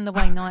given the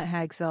way night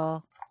hags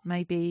are,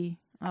 maybe,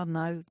 I don't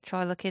know,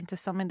 try look into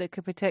something that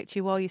could protect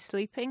you while you're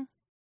sleeping?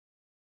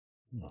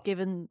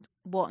 Given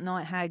what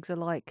night hags are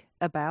like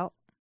about.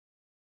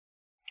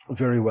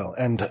 Very well,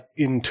 and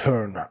in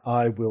turn,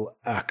 I will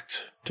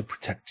act to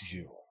protect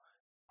you.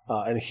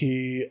 And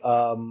he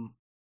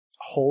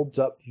holds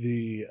up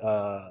the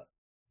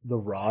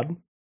rod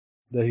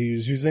that he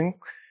is using,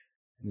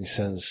 and he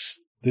says,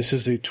 "This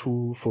is a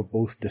tool for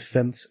both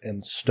defense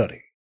and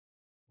study,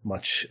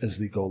 much as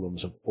the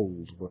golems of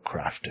old were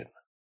crafted.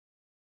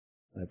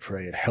 I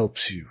pray it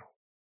helps you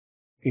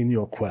in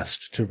your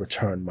quest to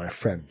return my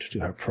friend to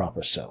her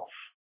proper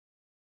self.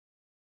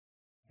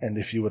 And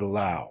if you would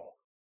allow,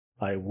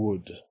 I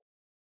would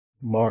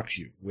mark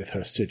you with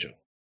her sigil."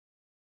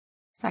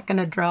 Is that going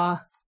to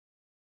draw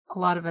a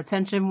lot of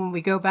attention when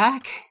we go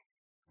back?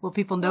 Will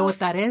people know what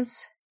that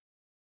is?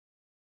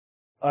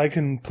 I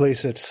can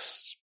place it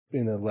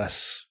in a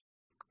less...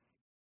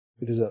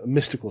 It is a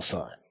mystical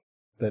sign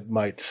that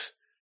might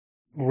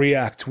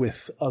react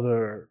with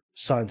other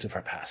signs of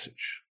her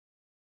passage.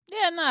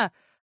 Yeah, no.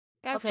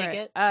 I'll take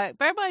it. Bear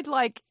in mind,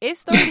 like,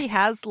 Ist already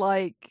has,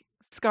 like,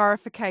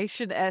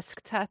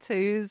 scarification-esque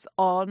tattoos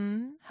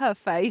on her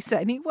face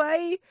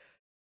anyway.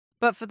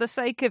 But for the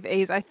sake of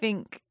ease, I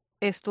think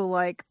Ist will,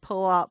 like,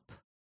 pull up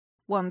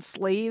one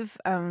sleeve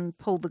and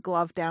pull the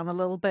glove down a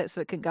little bit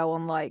so it can go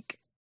on, like,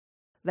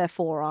 their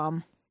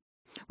forearm.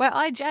 Where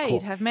I,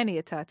 Jade, have many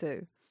a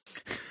tattoo.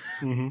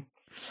 Mm-hmm.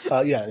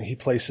 And he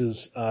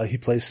places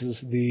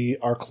the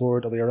Arc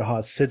Lord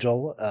Aliraha's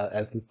sigil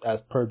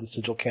as per the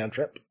sigil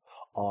cantrip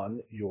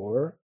on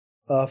your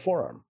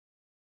forearm.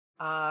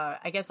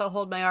 I guess I'll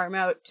hold my arm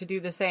out to do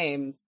the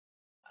same.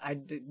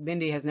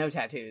 Mindy has no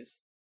tattoos.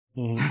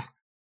 Mm-hmm.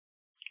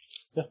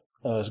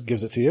 Yeah,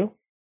 gives it to you.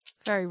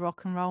 Very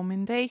rock and roll,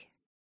 Mindy.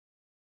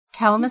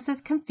 Calamus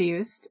is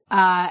confused,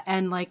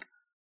 and, like,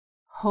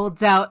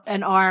 holds out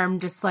an arm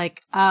just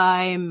like,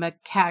 I'm a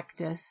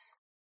cactus.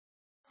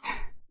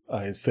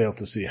 I fail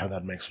to see how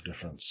that makes a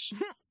difference.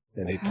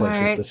 And he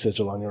places the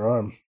sigil on your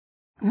arm.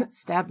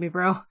 Stab me,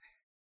 bro.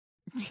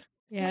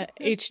 Yeah,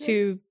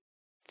 H2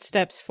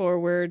 steps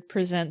forward,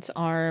 presents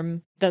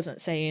arm,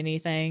 doesn't say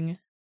anything.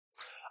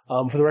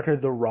 For the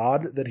record, the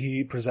rod that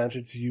he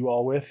presented to you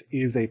all with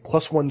is a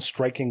 +1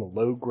 striking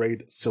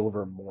low-grade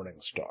silver morning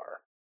star.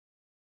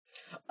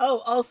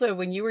 Oh, also,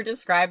 when you were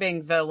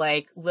describing the,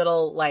 like,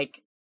 little,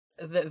 like,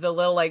 the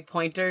little, like,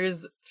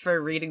 pointers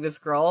for reading the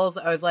scrolls,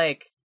 I was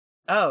like,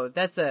 oh,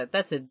 that's a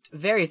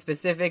very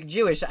specific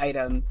Jewish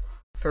item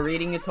for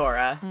reading the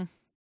Torah.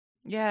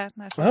 Yeah,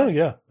 that's right. Oh,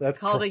 yeah. That's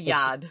called a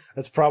yad.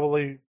 That's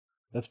probably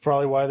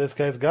why this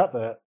guy's got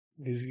that.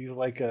 He's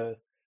like,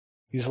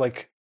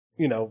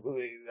 you know,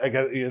 I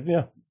guess,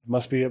 yeah,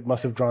 must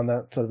have drawn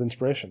that sort of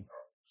inspiration.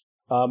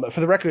 For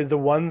the record, the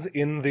ones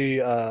in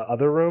the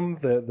other room,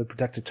 the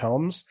protected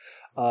tomes,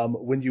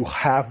 when you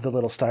have the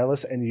little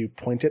stylus and you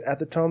point it at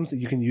the tomes,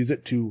 you can use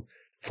it to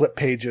flip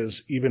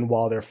pages even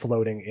while they're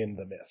floating in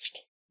the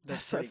mist.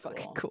 That's so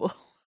fucking cool.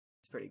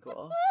 It's pretty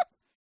cool.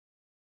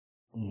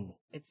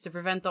 It's to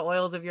prevent the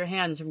oils of your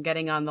hands from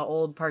getting on the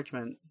old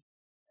parchment.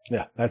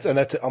 Yeah,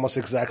 that's almost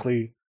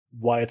exactly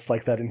why it's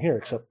like that in here,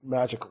 except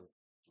magical.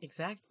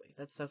 Exactly.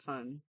 That's so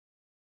fun.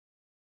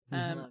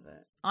 I love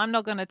it. I'm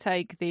not going to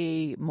take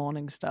the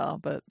Morning Star,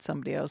 but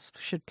somebody else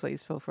should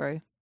please feel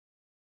free.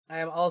 I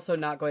am also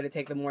not going to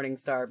take the Morning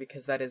Star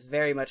because that is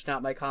very much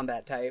not my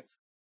combat type.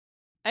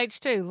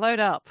 H2, load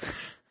up.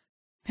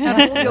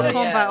 Have all your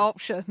combat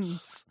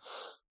options.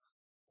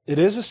 It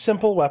is a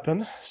simple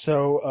weapon,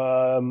 so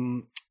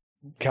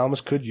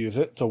Calamus could use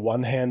it. It's a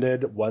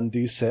one-handed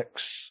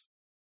 1d6.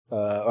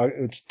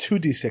 It's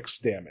 2d6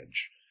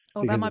 damage.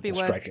 Oh, that might be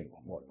worth striking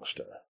Morning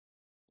Star.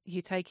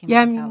 You taking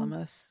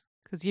Calamus,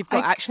 because you've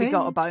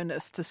got a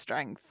bonus to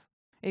strength.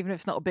 Even if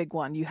it's not a big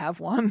one, you have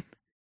one.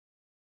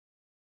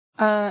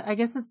 I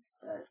guess it's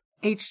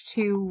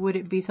H2. Would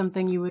it be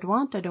something you would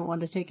want? I don't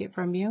want to take it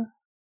from you.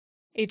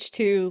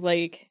 H2,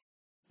 like,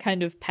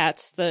 kind of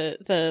pats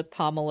the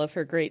pommel of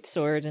her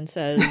greatsword and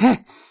says,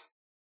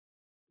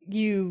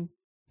 you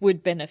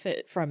would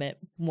benefit from it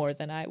more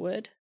than I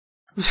would.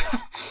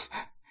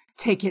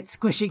 Take it,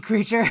 squishy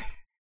creature.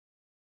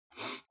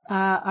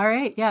 All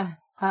right, yeah.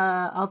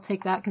 I'll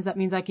take that because that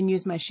means I can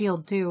use my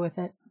shield too with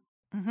it.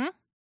 Mm-hmm.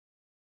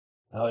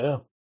 Oh yeah.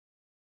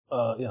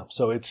 Yeah.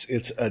 So it's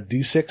a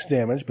D6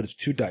 damage, but it's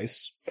 2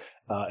 dice,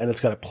 and it's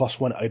got a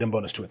 +1 item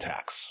bonus to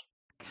attacks.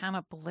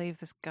 Cannot believe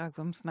this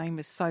Gogum's name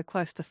is so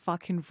close to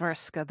fucking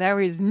Vriska. There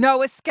is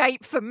no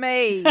escape for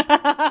me. Yeah,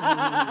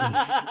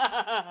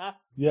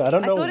 I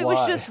don't know I thought it why.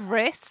 was just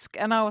Risk,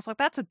 and I was like,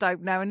 "That's a dope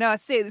name." And now I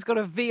see it; it's got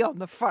a V on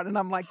the front, and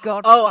I'm like,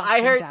 "God!" Oh, I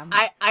fucking heard. damn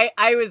it."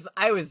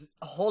 I was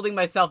holding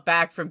myself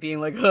back from being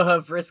like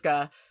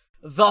Vriska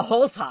the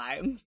whole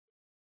time.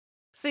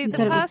 See, You the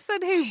said it was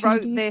person who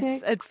wrote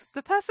this, 2d6?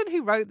 the person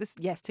who wrote this,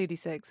 yes,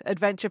 2d6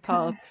 Adventure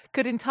Path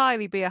could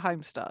entirely be a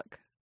Homestuck.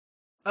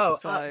 Oh,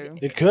 So-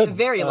 It could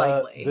Very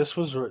likely. This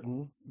was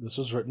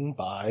written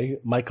by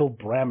Michael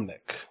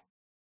Bramnick.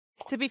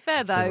 To be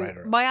fair, That's the though,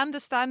 writer. my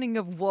understanding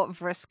of what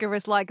Vriska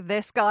is like,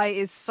 this guy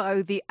is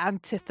so the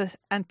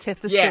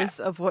antithesis Yeah.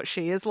 of what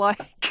she is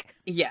like.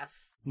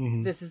 yes,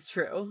 Mhm. this is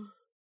true.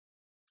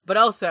 But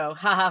also,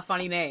 haha,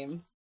 funny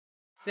name,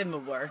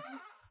 Simawar.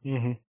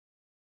 Mm-hmm.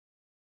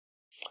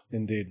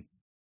 Indeed.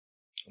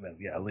 And then,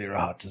 yeah, Lyra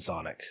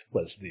Hatzazonic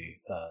was the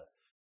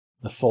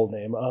full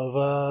name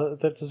of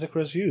that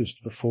Zikras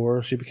used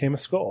before she became a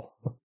skull.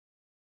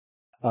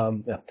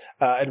 Yeah.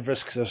 And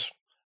Vrisk says,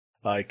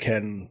 I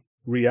can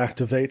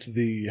reactivate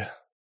the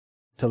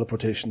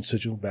teleportation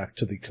sigil back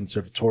to the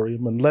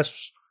conservatorium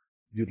unless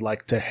you'd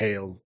like to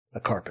hail a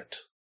carpet.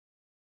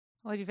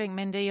 What do you think,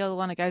 Mindy? You're the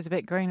one that goes a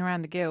bit green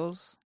around the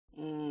gills.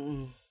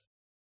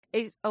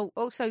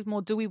 Also,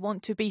 more, do we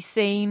want to be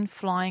seen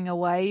flying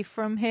away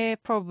from here?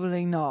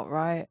 Probably not,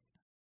 right?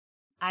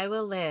 I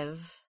will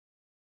live.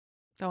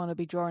 Don't want to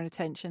be drawing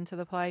attention to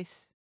the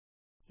place.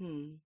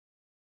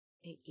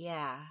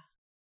 Yeah.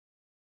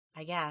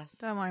 I guess.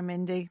 Don't worry,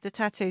 Mindy. The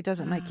tattoo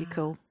doesn't make you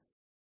cool.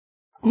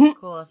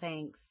 Cool,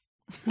 thanks.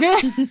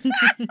 Great.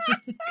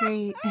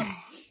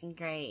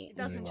 Great. It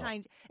doesn't well.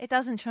 change. It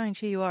doesn't change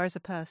who you are as a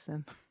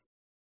person.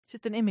 It's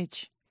just an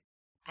image.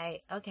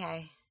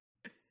 Okay.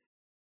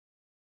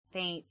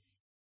 Thanks.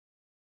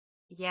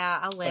 Yeah,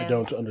 I'll live. I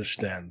don't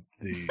understand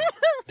the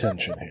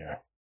tension here.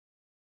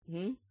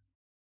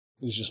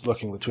 He's just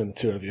looking between the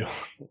two of you.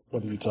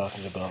 What are you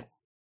talking about?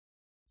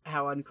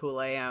 How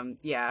uncool I am.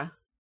 Yeah.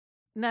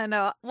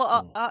 No.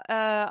 Well,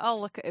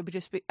 I'll look at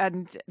it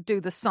and do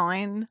the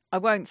sign. I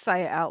won't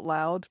say it out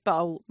loud, but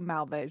I'll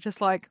mouth it. Just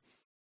like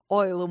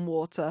oil and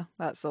water.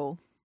 That's all.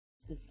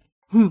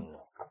 All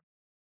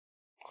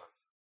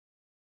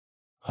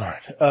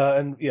right.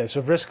 And yeah,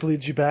 so Vrisk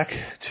leads you back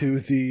to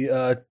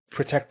the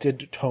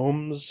protected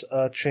tomes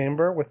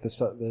chamber with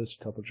this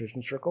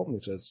teleportation circle. And he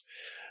says,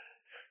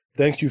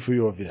 thank you for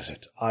your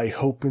visit. I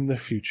hope in the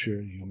future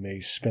you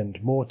may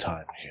spend more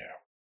time here.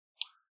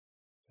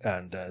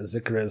 And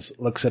Zikras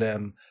looks at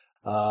him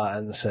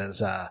and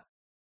says,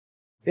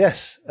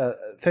 yes,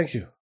 thank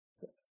you.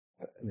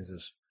 And he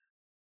says,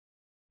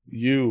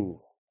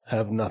 you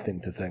have nothing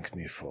to thank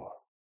me for.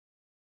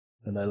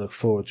 And I look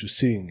forward to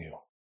seeing you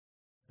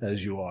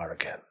as you are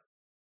again.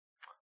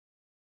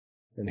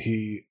 And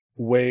he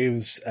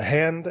waves a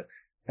hand,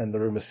 and the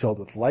room is filled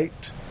with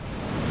light.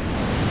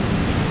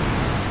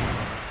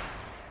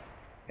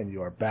 And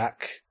you are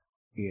back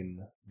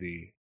in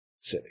the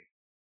city.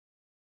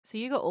 So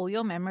you got all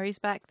your memories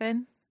back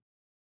then,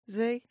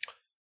 Z?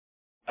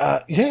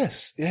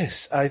 Yes.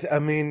 I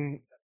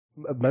mean,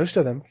 most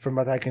of them, from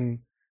what I can.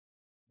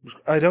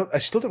 I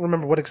still don't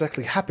remember what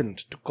exactly happened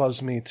to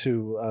cause me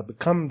to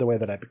become the way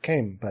that I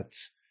became, but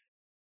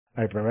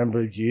I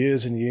remember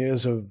years and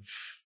years of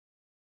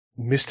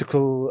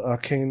mystical,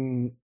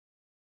 arcane.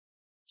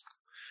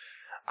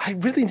 I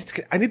really need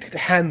to get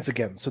hands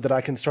again so that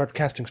I can start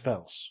casting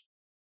spells.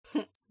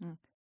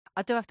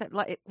 I do have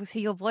to, was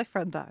he your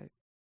boyfriend, though?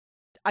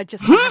 I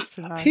just have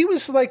to know. He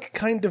was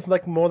kind of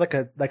more like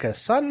a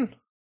son.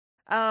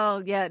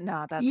 Oh, yeah,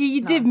 no, that's...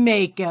 You no. did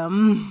make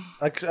him.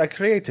 I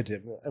created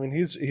him. I mean,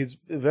 he's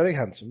very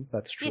handsome.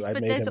 That's true. Yes, I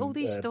but made there's him, all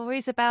these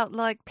stories about,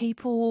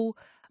 people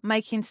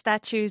making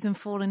statues and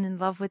falling in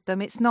love with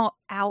them. It's not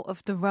out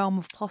of the realm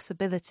of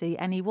possibility,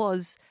 and he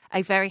was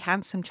a very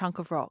handsome chunk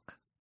of rock.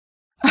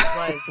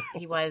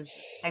 He was.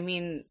 I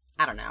mean,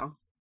 I don't know.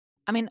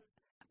 I mean,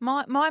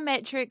 my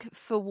metric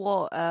for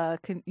what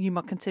you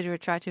might consider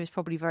attractive is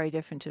probably very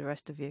different to the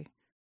rest of you.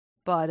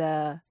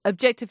 But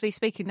objectively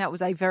speaking, that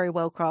was a very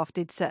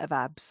well-crafted set of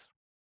abs.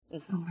 Oh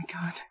my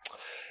god.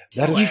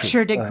 That is You true.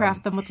 sure did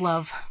craft them with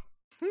love.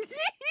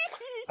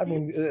 I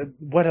mean,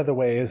 what other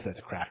way is there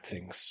to craft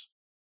things?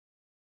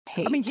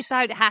 Hate. I mean, you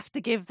don't have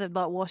to give them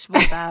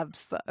washable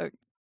abs, though.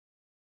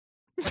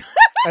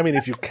 I mean,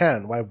 if you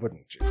can, why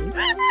wouldn't you?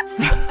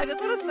 I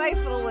just want to say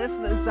for the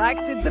listeners, Zach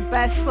did the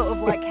best sort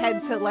of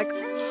head to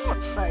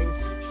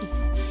face.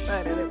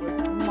 good, and it was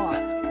mwah.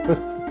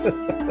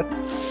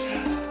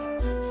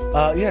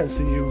 Yeah, and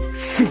so you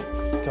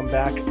come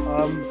back.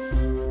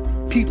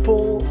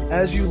 People,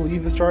 as you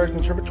leave the Starlight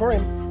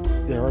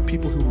Conservatorium, there are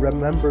people who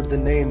remember the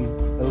name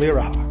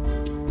Eliraha.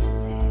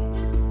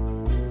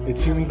 It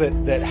seems that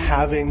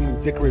having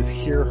Zikriz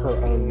hear her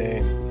own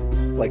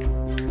name, like,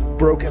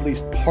 broke at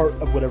least part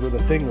of whatever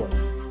the thing was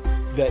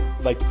that,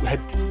 like,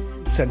 had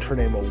sent her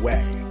name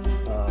away.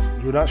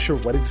 You're not sure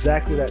what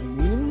exactly that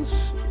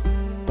means,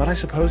 but I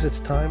suppose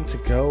it's time to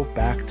go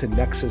back to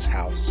Nex's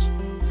house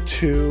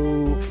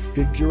to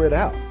figure it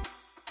out.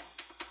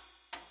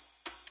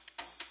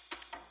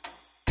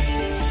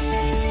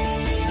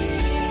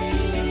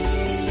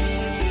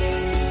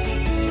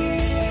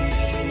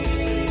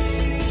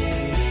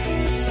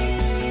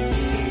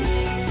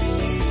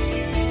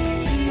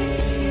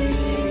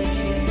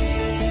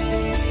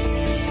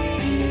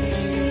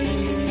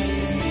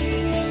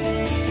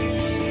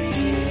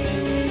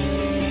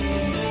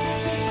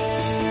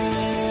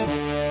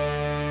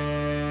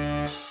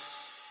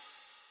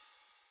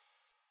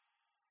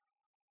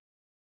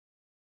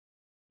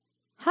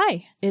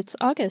 Hi, it's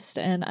August,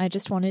 and I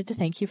just wanted to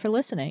thank you for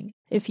listening.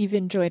 If you've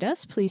enjoyed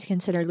us, please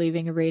consider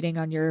leaving a rating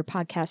on your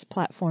podcast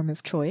platform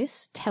of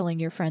choice, telling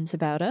your friends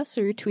about us,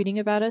 or tweeting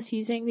about us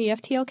using the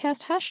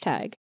FTLcast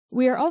hashtag.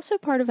 We are also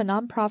part of a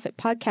nonprofit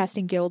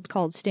podcasting guild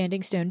called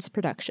Standing Stones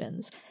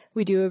Productions.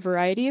 We do a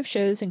variety of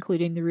shows,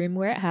 including The Room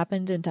Where It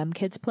Happened and Dumb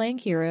Kids Playing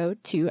Hero,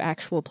 2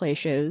 actual play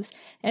shows,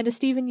 and a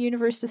Steven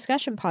Universe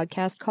discussion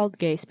podcast called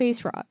Gay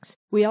Space Rocks.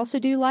 We also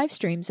do live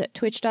streams at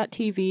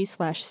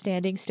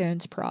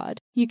twitch.tv/StandingStonesProd.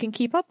 You can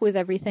keep up with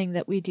everything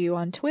that we do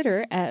on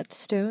Twitter at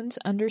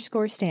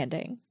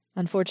Stones_Standing.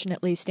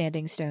 Unfortunately,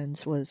 Standing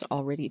Stones was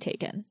already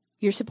taken.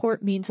 Your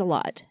support means a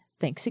lot.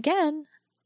 Thanks again!